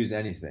you can abuse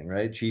anything,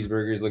 right?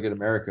 Cheeseburgers. Look at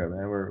America,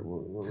 man.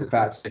 We're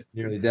fat, sick,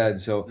 nearly dead.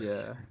 So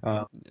Yeah.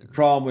 uh, the Yeah.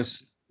 problem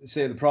with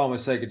the problem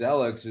with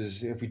psychedelics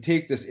is if we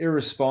take this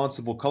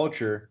irresponsible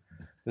culture,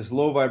 this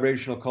low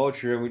vibrational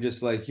culture, and we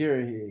just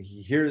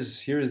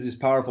here's this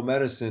powerful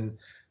medicine,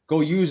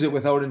 go use it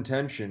without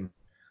intention.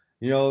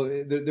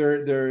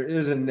 There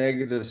is a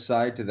negative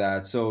side to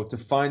that. So to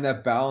find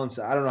that balance,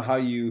 I don't know how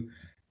you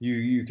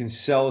can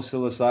sell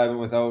psilocybin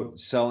without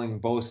selling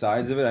both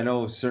sides of it. I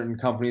know certain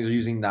companies are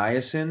using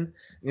niacin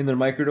in their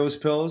microdose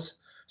pills,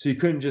 so you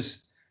couldn't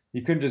just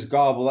you couldn't just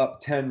gobble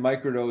up 10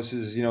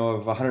 microdoses,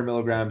 of 100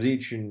 milligrams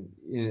each, and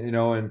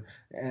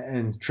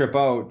trip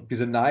out because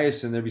of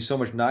niacin. There'd be so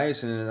much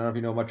niacin, and I don't know if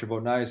you know much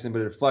about niacin,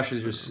 but it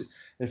flushes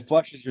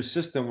your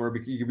system where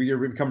you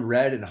become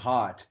red and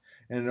hot,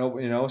 and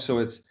so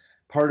it's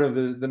part of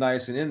the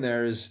niacin in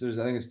there there's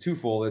I think it's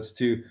twofold. It's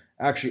to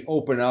actually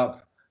open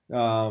up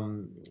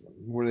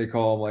what do they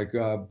call them,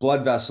 like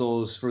blood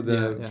vessels for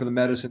the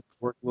medicine to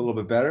work a little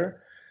bit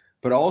better,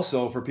 but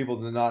also for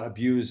people to not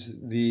abuse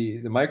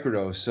the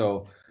microdose.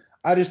 So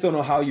I just don't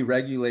know how you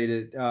regulate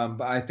it.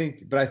 But I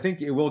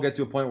think it will get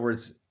to a point where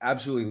it's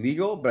absolutely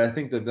legal. But I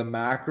think that the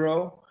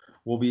macro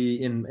will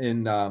be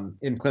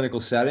in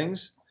clinical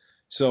settings.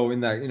 So in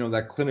that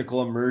that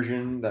clinical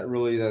immersion, that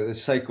really the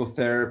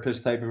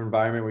psychotherapist type of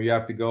environment where you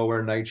have to go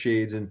wear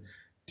nightshades and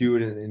do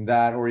it in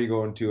that, or you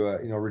go into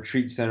a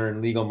retreat center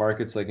in legal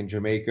markets like in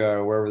Jamaica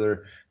or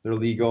wherever they're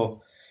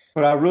legal.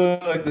 But I really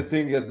like to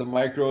think that the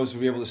micros will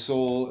be able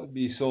to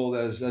be sold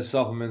as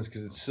supplements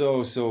because it's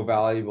so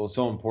valuable,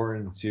 so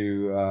important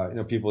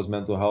to people's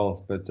mental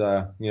health. But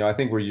I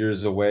think we're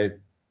years away.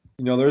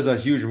 There's a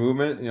huge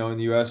movement. In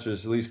the U.S.,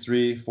 there's at least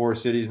 3-4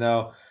 cities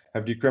now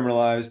have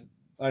decriminalized.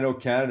 I know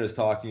Canada's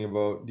talking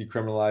about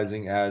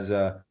decriminalizing as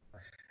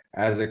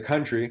a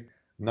country,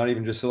 not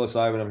even just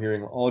psilocybin. I'm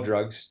hearing all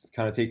drugs,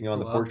 kind of taking on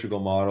the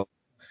Portugal model,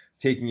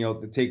 taking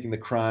the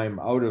crime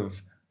out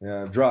of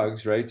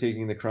drugs, right?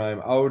 Taking the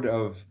crime out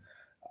of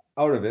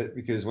it,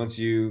 because once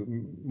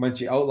you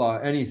outlaw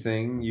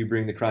anything, you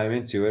bring the crime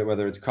into it,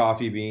 whether it's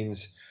coffee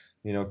beans,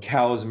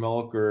 cow's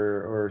milk,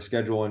 or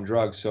Schedule 1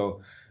 drugs.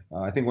 So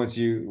I think once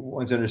you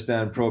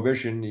understand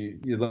prohibition,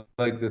 you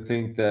like to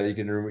think that you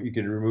can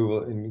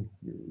remove and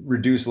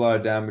reduce a lot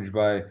of damage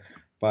by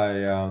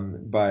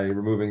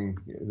removing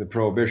the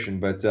prohibition.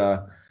 But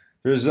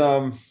there's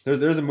a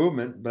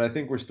movement, but I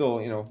think we're still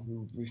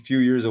a few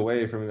years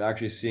away from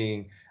actually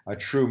seeing a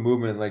true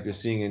movement like you're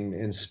seeing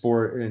in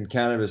sport, in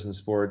cannabis and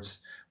sports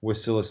with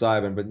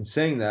psilocybin. But in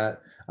saying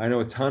that, I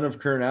know a ton of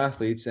current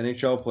athletes,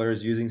 NHL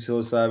players, using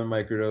psilocybin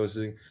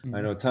microdosing. Mm-hmm.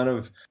 I know a ton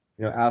of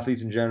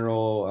athletes in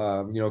general,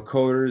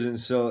 coders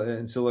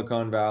in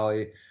Silicon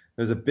Valley.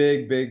 There's a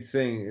big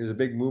thing. There's a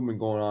big movement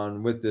going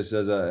on with this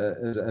as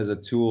a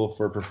tool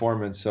for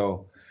performance.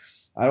 So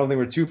I don't think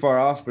we're too far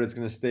off, but it's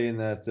going to stay in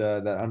that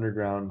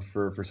underground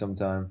for some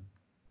time.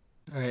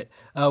 All right.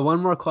 One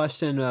more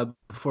question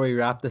before we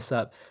wrap this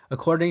up.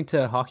 According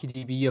to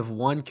HockeyDB, you have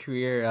one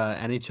career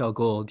NHL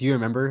goal. Do you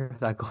remember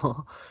that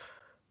goal?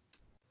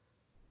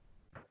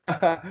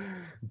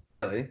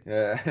 Really?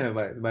 Yeah.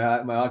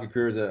 my hockey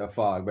career is a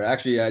fog. But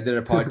actually, I did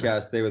a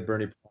podcast today with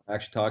Bernie. I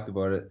actually talked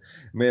about it.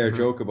 Made a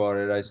joke about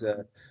it. I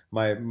said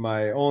my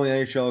only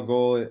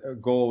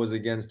NHL goal was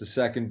against the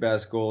second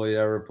best goalie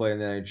ever played in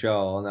the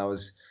NHL, and that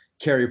was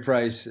Carey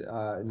Price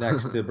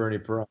next to Bernie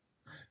Perron.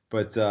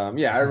 But I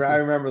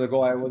remember the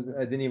goal.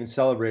 I didn't even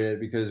celebrate it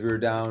because we were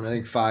down, I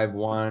think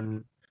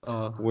 5-1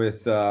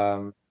 with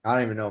I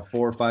don't even know,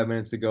 4 or 5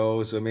 minutes to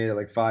go. So it made it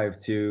like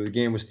 5-2. The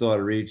game was still out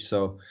of reach.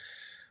 So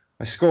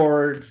I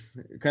scored,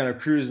 kind of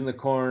cruising the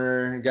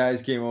corner.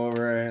 Guys came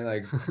over and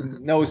like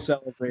no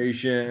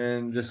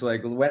celebration, just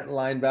like went and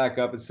lined back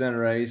up at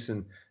center ice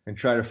and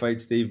try to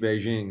fight Steve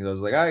Beijing. Because I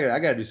was like, I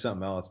got to do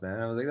something else, man.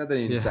 I was like, that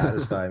didn't even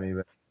satisfy me,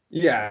 but.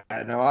 Yeah,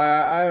 no,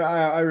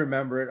 I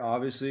remember it.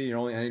 Obviously, your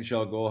only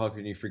NHL goal. How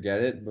can you forget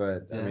it?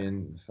 But I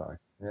mean, fuck,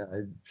 yeah.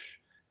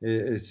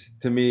 It's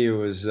to me,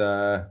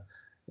 that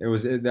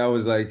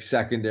was like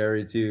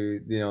secondary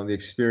to the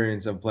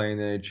experience of playing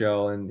the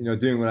NHL and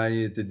doing what I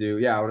needed to do.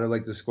 Yeah, I would have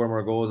liked to score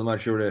more goals. I'm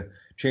not sure it would have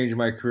changed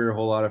my career a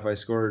whole lot if I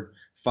scored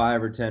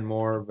 5 or 10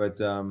 more. But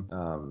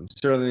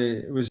certainly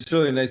it was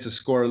nice to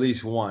score at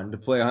least one. To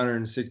play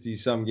 160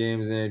 some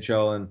games in the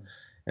NHL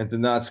and to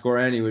not score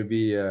any would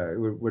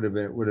have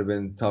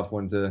been a tough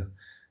one to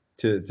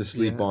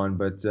sleep on.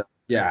 But no,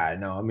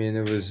 I mean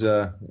it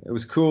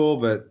was cool,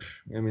 but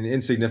I mean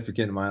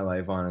insignificant in my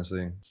life,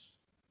 honestly.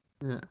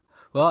 Yeah.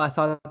 Well, I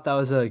thought that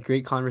was a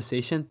great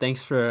conversation.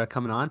 Thanks for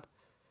coming on.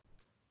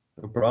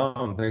 No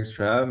problem. Thanks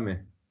for having me.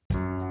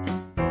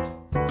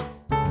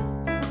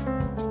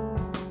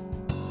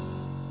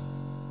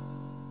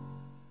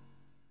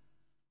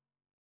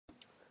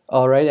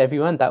 All right,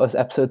 everyone, that was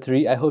episode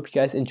 3. I hope you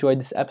guys enjoyed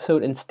this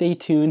episode, and stay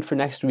tuned for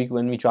next week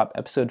when we drop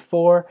episode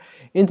 4.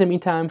 In the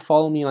meantime,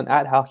 follow me on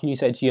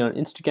 @HockeyNewsIG on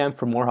Instagram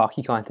for more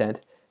hockey content.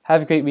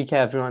 Have a great week,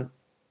 everyone.